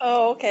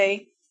 Oh,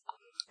 okay.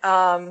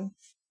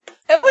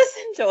 It was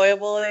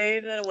enjoyable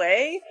in a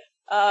way.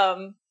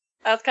 I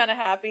was kind of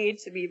happy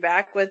to be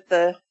back with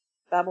the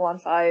Babylon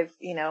 5,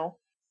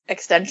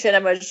 extension. I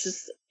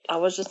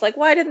was just like,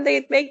 why didn't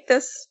they make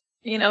this,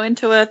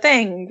 into a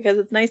thing? Because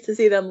it's nice to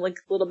see them like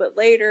a little bit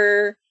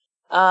later,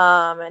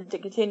 and to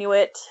continue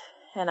it.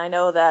 And I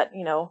know that,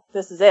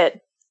 this is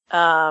it.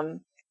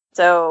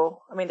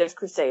 So, I mean, there's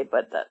Crusade,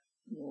 but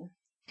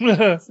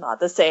it's not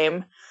the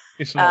same.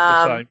 It's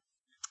not the same.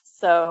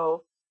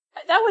 So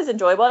that was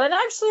enjoyable. And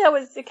actually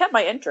it kept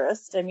my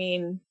interest. I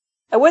mean,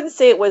 I wouldn't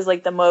say it was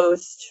like the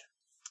most,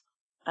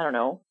 I don't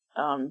know,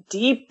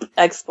 deep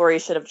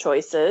exploration of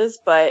choices,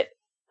 but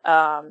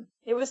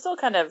it was still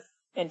kind of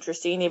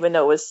interesting, even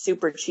though it was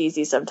super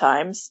cheesy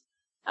sometimes.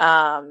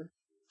 And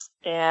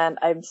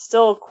I'm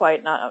still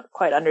not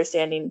quite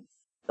understanding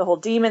the whole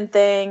demon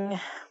thing,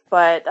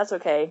 but that's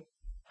okay.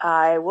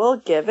 I will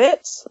give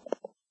it,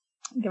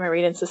 get my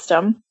reading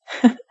system,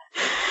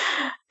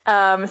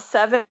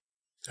 7.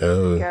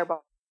 Oh.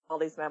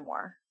 Garibaldi's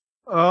memoir.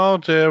 Oh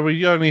dear,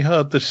 we only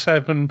heard the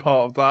 7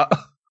 part of that.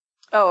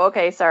 Oh,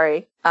 okay,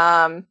 sorry.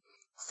 7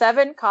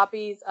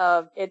 copies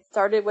of It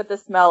Started with the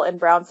Smell in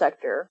Brown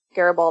Sector,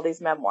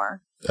 Garibaldi's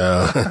memoir.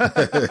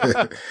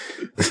 The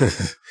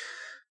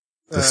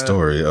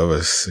story of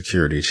a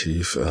security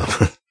chief.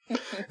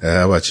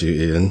 How about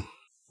you,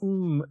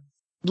 Ian?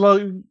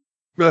 Like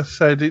I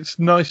said, it's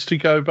nice to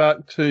go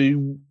back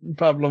to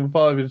Babylon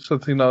 5 and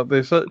something like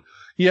this.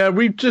 Yeah,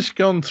 we've just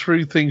gone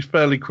through things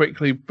fairly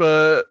quickly,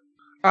 but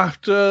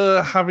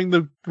after having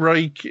the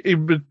break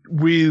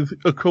with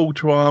A Call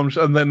to Arms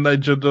and then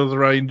Legend of the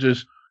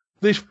Rangers,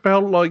 this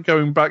felt like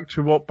going back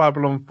to what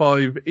Babylon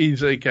 5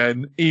 is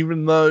again,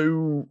 even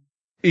though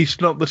it's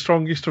not the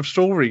strongest of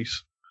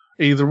stories,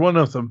 either one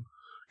of them.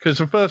 Because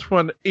the first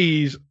one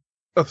is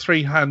a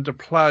three-hander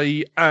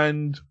play,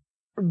 and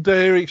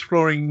they're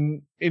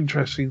exploring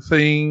interesting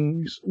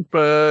things,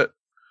 and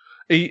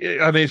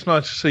it's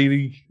nice to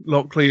see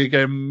Lockley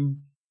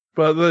again.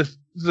 But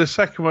the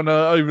second one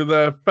over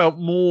there felt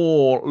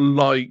more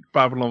like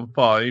Babylon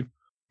 5,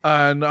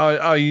 and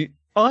I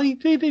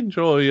did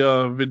enjoy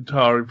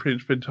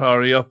Prince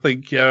Ventari. I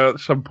think at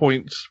some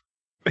points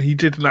he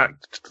didn't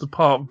act the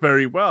part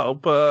very well,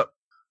 but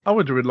I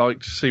would have really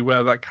liked to see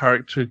where that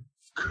character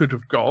could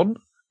have gone.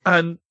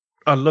 And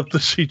I love the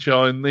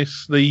CGI in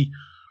this. The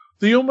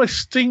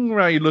almost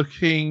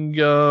Stingray-looking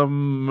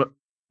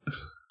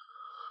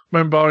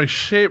Minbari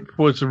ship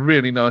was a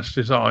really nice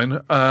design,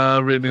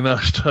 really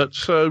nice touch.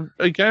 So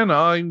again,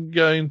 I'm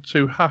going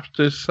to have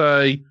to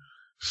say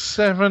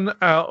 7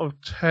 out of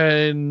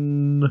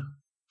 10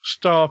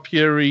 Star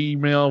Fury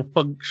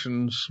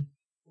malfunctions.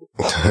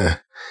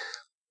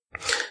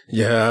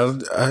 Yeah,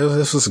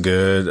 this was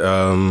good.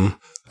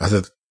 I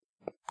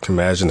can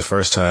imagine the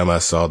first time I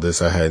saw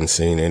this, I hadn't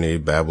seen any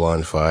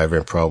Babylon 5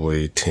 in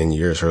probably 10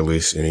 years, or at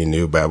least any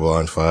new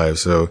Babylon 5.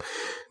 So it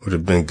would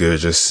have been good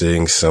just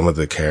seeing some of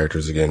the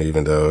characters again,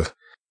 even though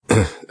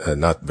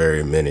not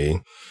very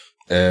many.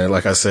 And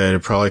like I said,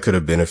 it probably could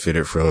have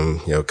benefited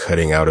from,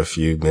 cutting out a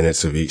few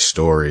minutes of each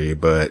story,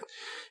 but,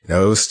 it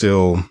was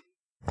still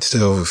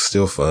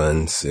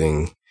fun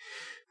seeing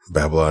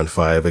Babylon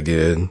 5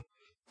 again.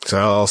 So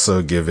I'll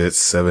also give it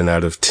 7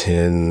 out of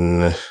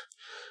 10,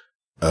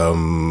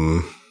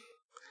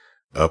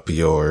 up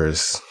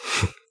yours.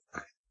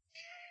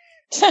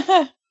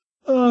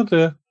 Oh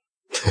dear.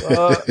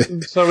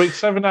 So it's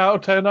 7 out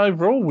of 10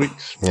 overall,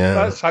 which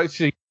that's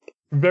actually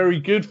very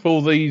good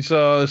for these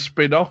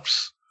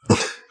spin-offs.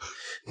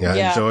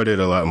 I enjoyed it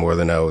a lot more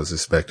than I was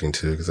expecting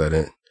to, because I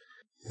didn't.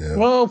 Yeah.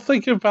 Well,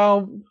 think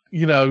about,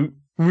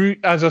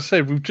 as I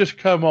said, we've just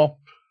come off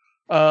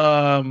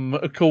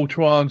A Call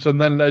to Arms and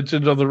then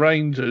Legend of the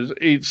Rangers.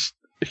 It's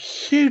a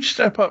huge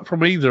step up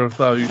from either of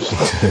those.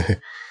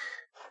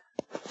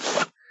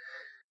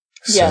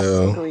 Yes,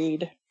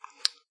 agreed.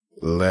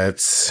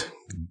 Let's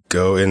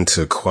go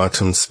into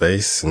quantum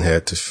space and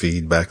head to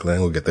Feedback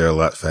Land. We'll get there a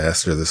lot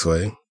faster this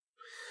way.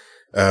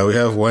 We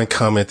have one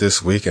comment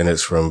this week, and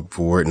it's from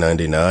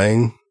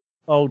Vord99.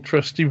 Oh,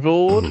 trusty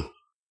Vord.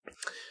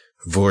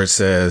 Vord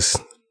says,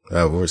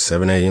 Vord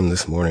 7 a.m.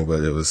 this morning,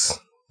 but it was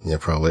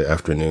probably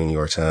afternoon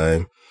your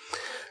time.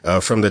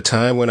 From the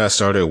time when I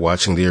started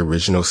watching the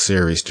original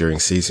series during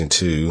season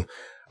 2,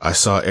 I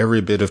saw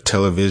every bit of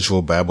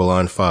televisual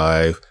Babylon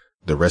 5,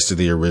 the rest of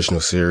the original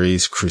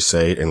series,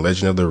 Crusade, and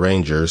Legend of the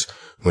Rangers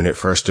when it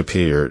first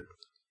appeared.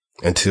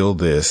 Until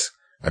this,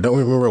 I don't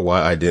remember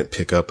why I didn't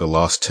pick the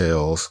Lost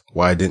Tales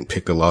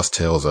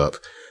up.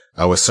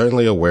 I was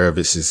certainly aware of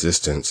its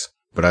existence,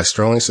 but I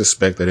strongly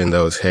suspect that in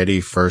those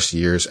heady first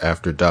years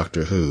after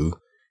Doctor Who,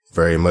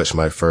 very much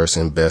my first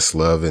and best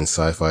love in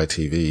sci-fi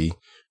TV,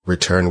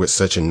 returned with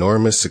such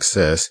enormous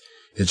success,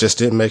 it just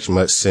didn't make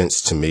much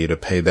sense to me to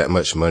pay that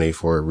much money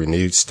for a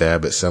renewed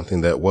stab at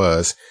something that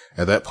was,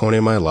 at that point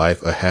in my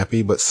life, a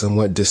happy but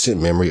somewhat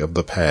distant memory of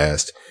the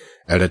past,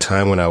 at a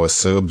time when I was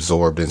so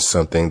absorbed in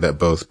something that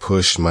both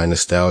pushed my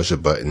nostalgia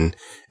button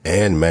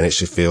and managed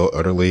to feel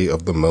utterly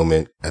of the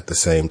moment at the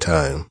same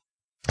time.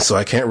 So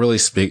I can't really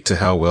speak to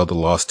how well the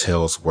Lost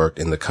Tales worked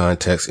in the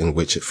context in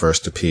which it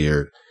first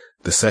appeared.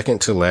 The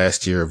second to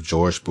last year of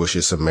George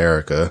Bush's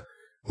America,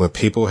 when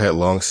people had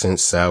long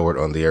since soured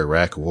on the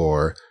Iraq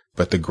War,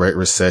 but the Great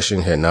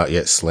Recession had not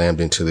yet slammed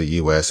into the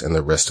U.S. and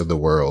the rest of the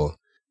world.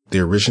 The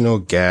original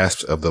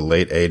gasps of the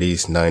late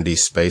 80s, 90s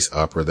space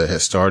opera that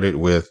had started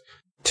with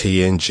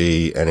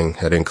TNG and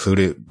had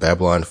included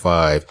Babylon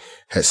 5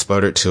 had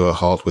sputtered to a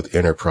halt with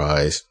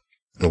Enterprise,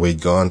 and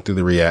we'd gone through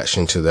the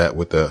reaction to that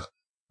with the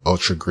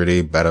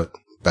ultra-gritty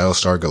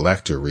Battlestar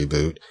Galactica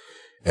reboot,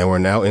 and we're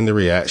now in the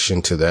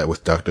reaction to that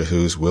with Doctor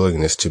Who's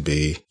willingness to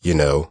be,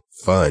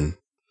 fun.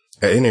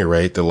 At any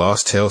rate, The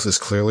Lost Tales is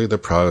clearly the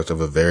product of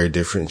a very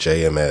different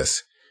JMS.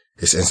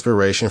 Its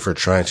inspiration for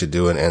trying to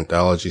do an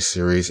anthology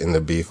series in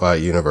the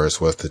B5 universe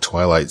was The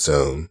Twilight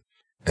Zone,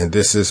 and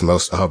this is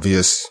most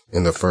obvious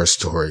in the first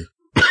story,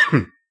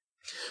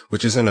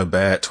 which isn't a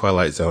bad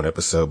Twilight Zone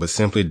episode, but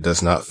simply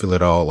does not feel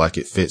at all like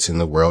it fits in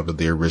the world of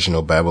the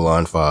original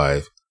Babylon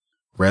 5.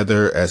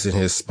 Rather, as in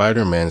his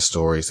Spider-Man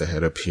stories that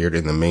had appeared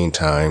in the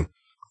meantime,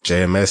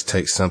 JMS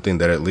takes something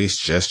that at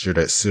least gestured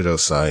at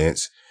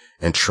pseudoscience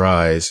and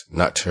tries,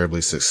 not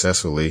terribly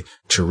successfully,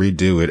 to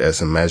redo it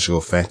as a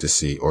magical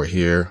fantasy or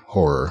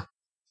horror.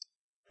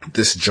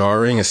 This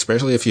jarring,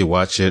 especially if you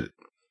watch it,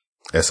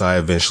 as I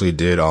eventually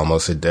did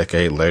almost a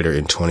decade later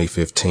in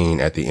 2015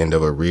 at the end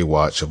of a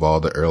rewatch of all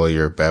the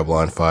earlier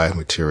Babylon 5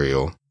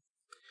 material.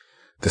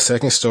 The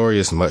second story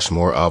is much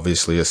more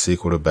obviously a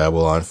sequel to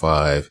Babylon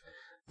 5.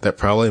 That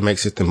probably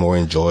makes it the more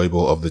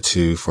enjoyable of the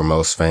two for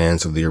most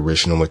fans of the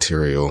original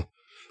material.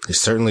 It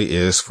certainly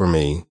is for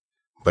me,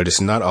 but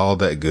it's not all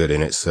that good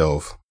in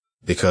itself.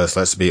 Because,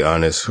 let's be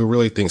honest, who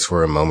really thinks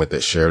for a moment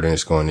that Sheridan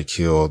is going to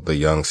kill the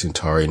young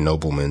Centauri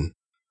nobleman?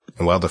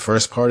 And while the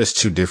first part is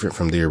too different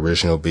from the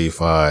original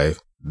B5,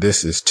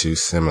 this is too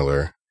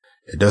similar.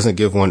 It doesn't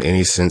give one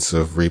any sense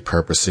of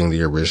repurposing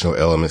the original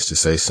elements to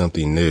say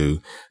something new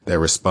that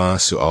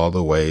responds to all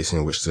the ways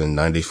in which the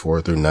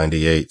 94 through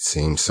 98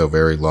 seems so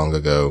very long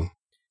ago.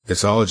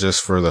 It's all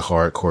just for the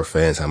hardcore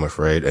fans, I'm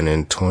afraid, and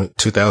in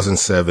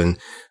 2007,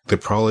 there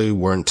probably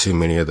weren't too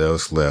many of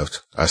those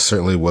left. I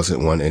certainly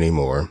wasn't one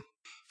anymore.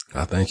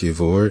 I thank you,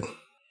 Vord.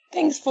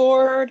 Thanks,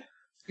 Ford.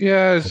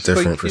 Yes,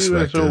 thank you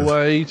as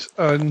always,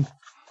 and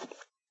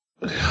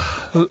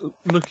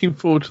looking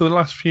forward to the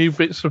last few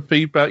bits of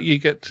feedback you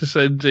get to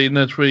send in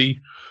as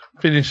we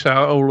finish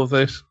out all of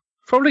this.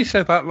 Probably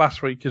said that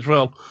last week as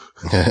well.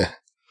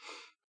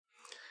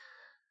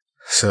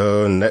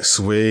 So next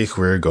week,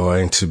 we're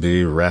going to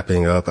be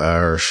wrapping up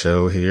our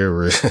show here.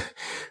 We're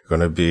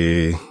going to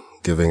be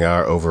giving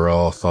our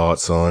overall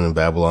thoughts on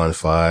Babylon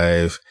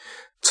 5,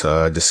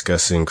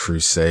 discussing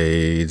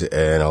Crusade,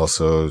 and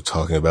also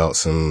talking about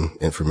some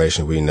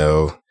information we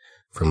know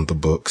from the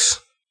books.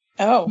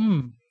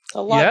 Oh,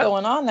 a lot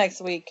going on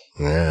next week.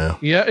 Yeah.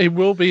 Yeah, it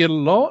will be a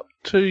lot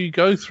to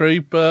go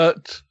through,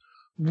 but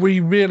we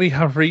really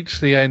have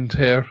reached the end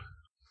here.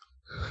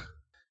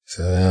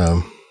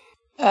 So,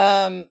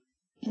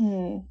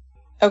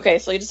 okay,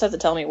 so you just have to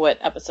tell me what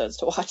episodes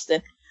to watch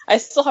then. I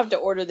still have to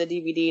order the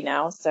DVD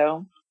now,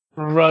 so.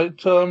 Right,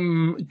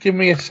 give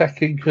me a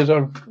second because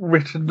I've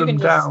written them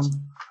down.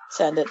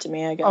 Send it to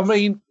me, I guess. I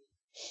mean,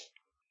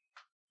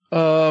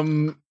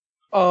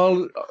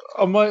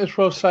 I might as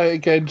well say it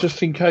again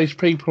just in case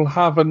people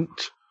haven't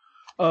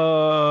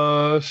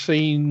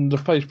seen the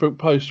Facebook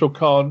post or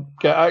can't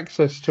get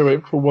access to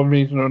it for one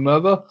reason or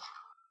another.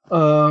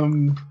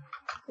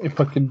 If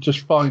I can just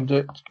find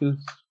it, because.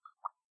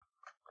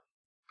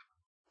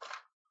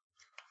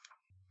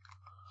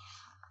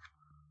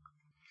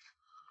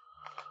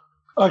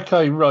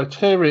 Okay, right,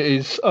 here it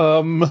is.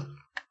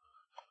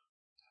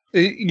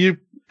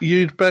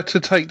 You'd better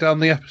take down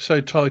the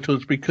episode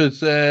titles because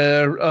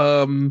they're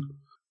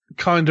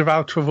kind of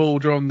out of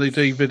order on the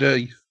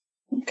DVD.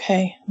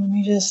 Okay, let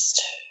me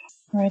just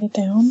write it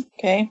down.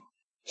 Okay.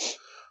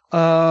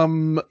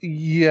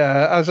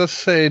 Yeah, as I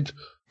said,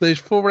 there's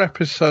 4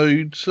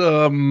 episodes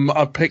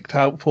I picked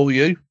out for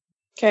you.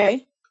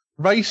 Okay.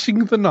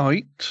 Racing the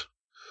Night,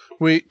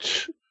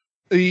 which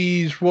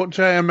is what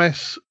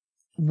JMS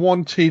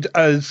wanted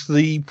as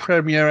the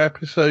premiere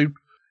episode.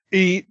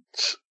 It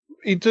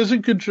does a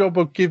good job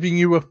of giving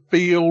you a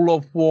feel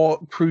of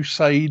what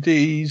Crusade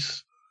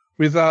is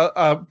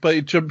without, but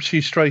it jumps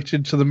you straight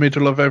into the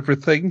middle of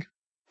everything.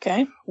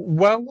 Okay.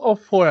 Well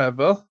of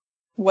Forever.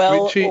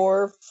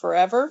 Or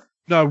Forever?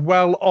 No,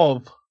 Well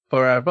of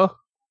Forever.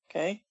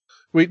 Okay.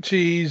 Which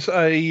is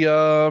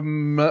a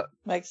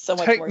makes so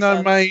much techno more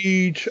sense.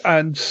 mage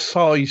and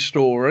sci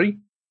story.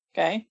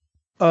 Okay.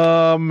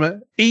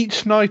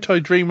 Each Night I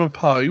Dream of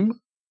Home.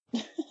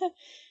 Do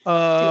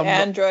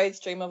androids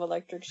dream of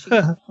electric sheep?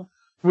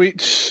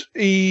 Which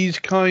is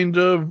kind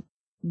of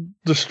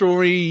the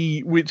story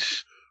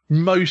which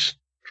most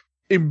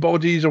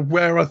embodies of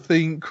where I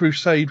think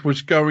Crusade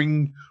was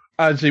going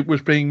as it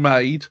was being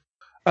made.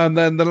 And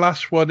then the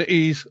last one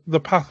is The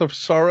Path of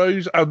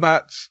Sorrows, and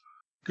that's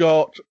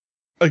got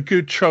a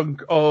good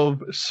chunk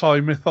of psi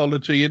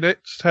mythology in it,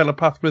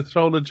 telepath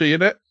mythology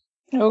in it.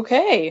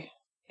 Okay.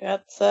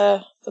 Got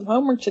some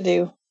homework to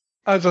do.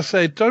 As I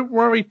said, don't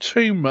worry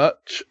too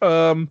much.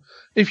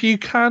 If you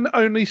can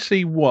only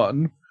see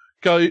one,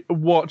 go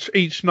watch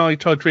Each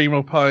Night I Dream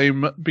of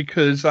Home,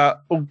 because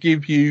that will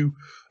give you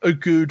a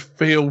good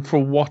feel for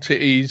what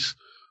it is.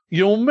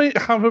 You'll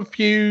have a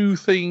few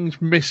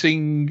things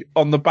missing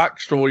on the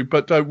backstory,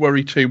 but don't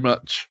worry too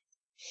much.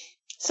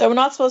 So we're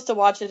not supposed to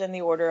watch it in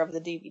the order of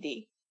the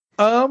DVD?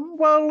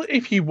 Well,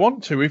 if you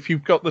want to, if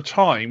you've got the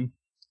time,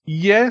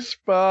 yes,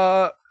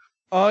 but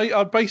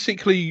I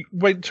basically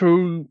went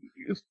through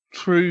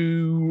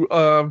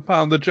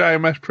found the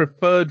JMS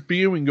preferred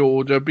viewing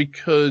order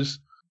because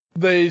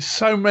there's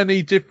so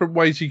many different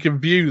ways you can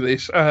view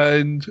this,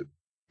 and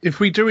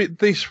if we do it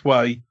this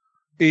way,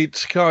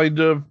 it's kind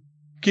of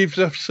gives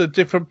us a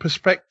different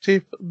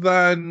perspective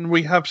than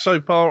we have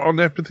so far on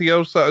everything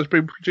else that has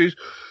been produced,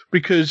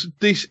 because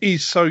this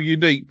is so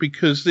unique,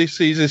 because this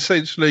is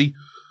essentially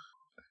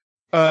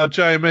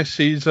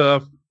JMS's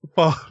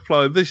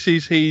Firefly. This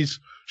is his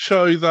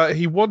show that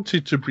he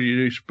wanted to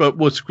produce but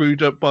was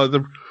screwed up by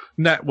the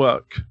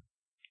network.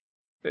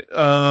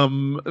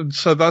 And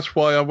so that's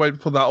why I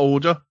went for that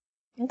order.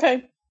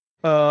 Okay.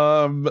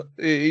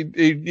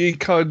 It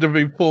kind of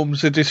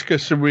informs the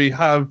discussion we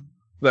have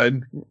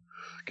then.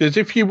 Because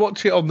if you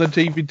watch it on the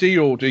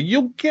DVD order,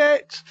 you'll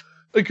get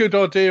a good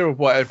idea of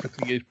what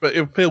everything is, but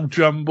it'll feel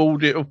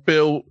jumbled,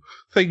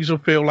 things will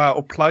feel out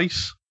of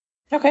place.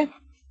 Okay.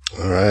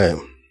 all right.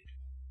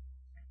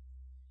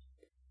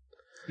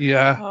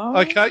 Yeah.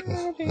 Okay.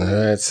 All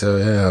right,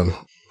 so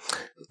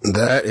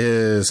that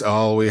is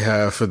all we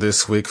have for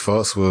this week,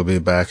 folks. We'll be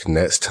back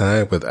next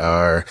time with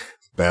our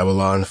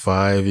Babylon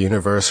 5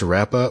 universe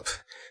wrap-up.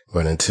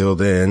 But until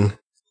then,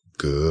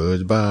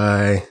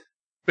 goodbye.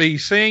 Be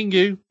seeing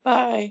you.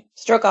 Bye.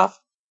 Stroke off.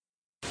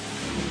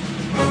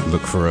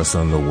 Look for us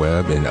on the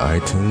web in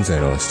iTunes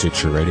and on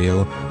Stitcher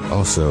Radio.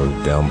 Also,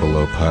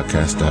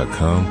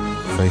 downbelowpodcast.com,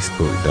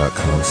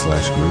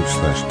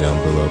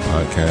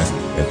 facebook.com/group/downbelowpodcast,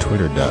 and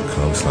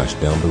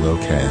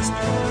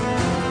twitter.com/downbelowcast.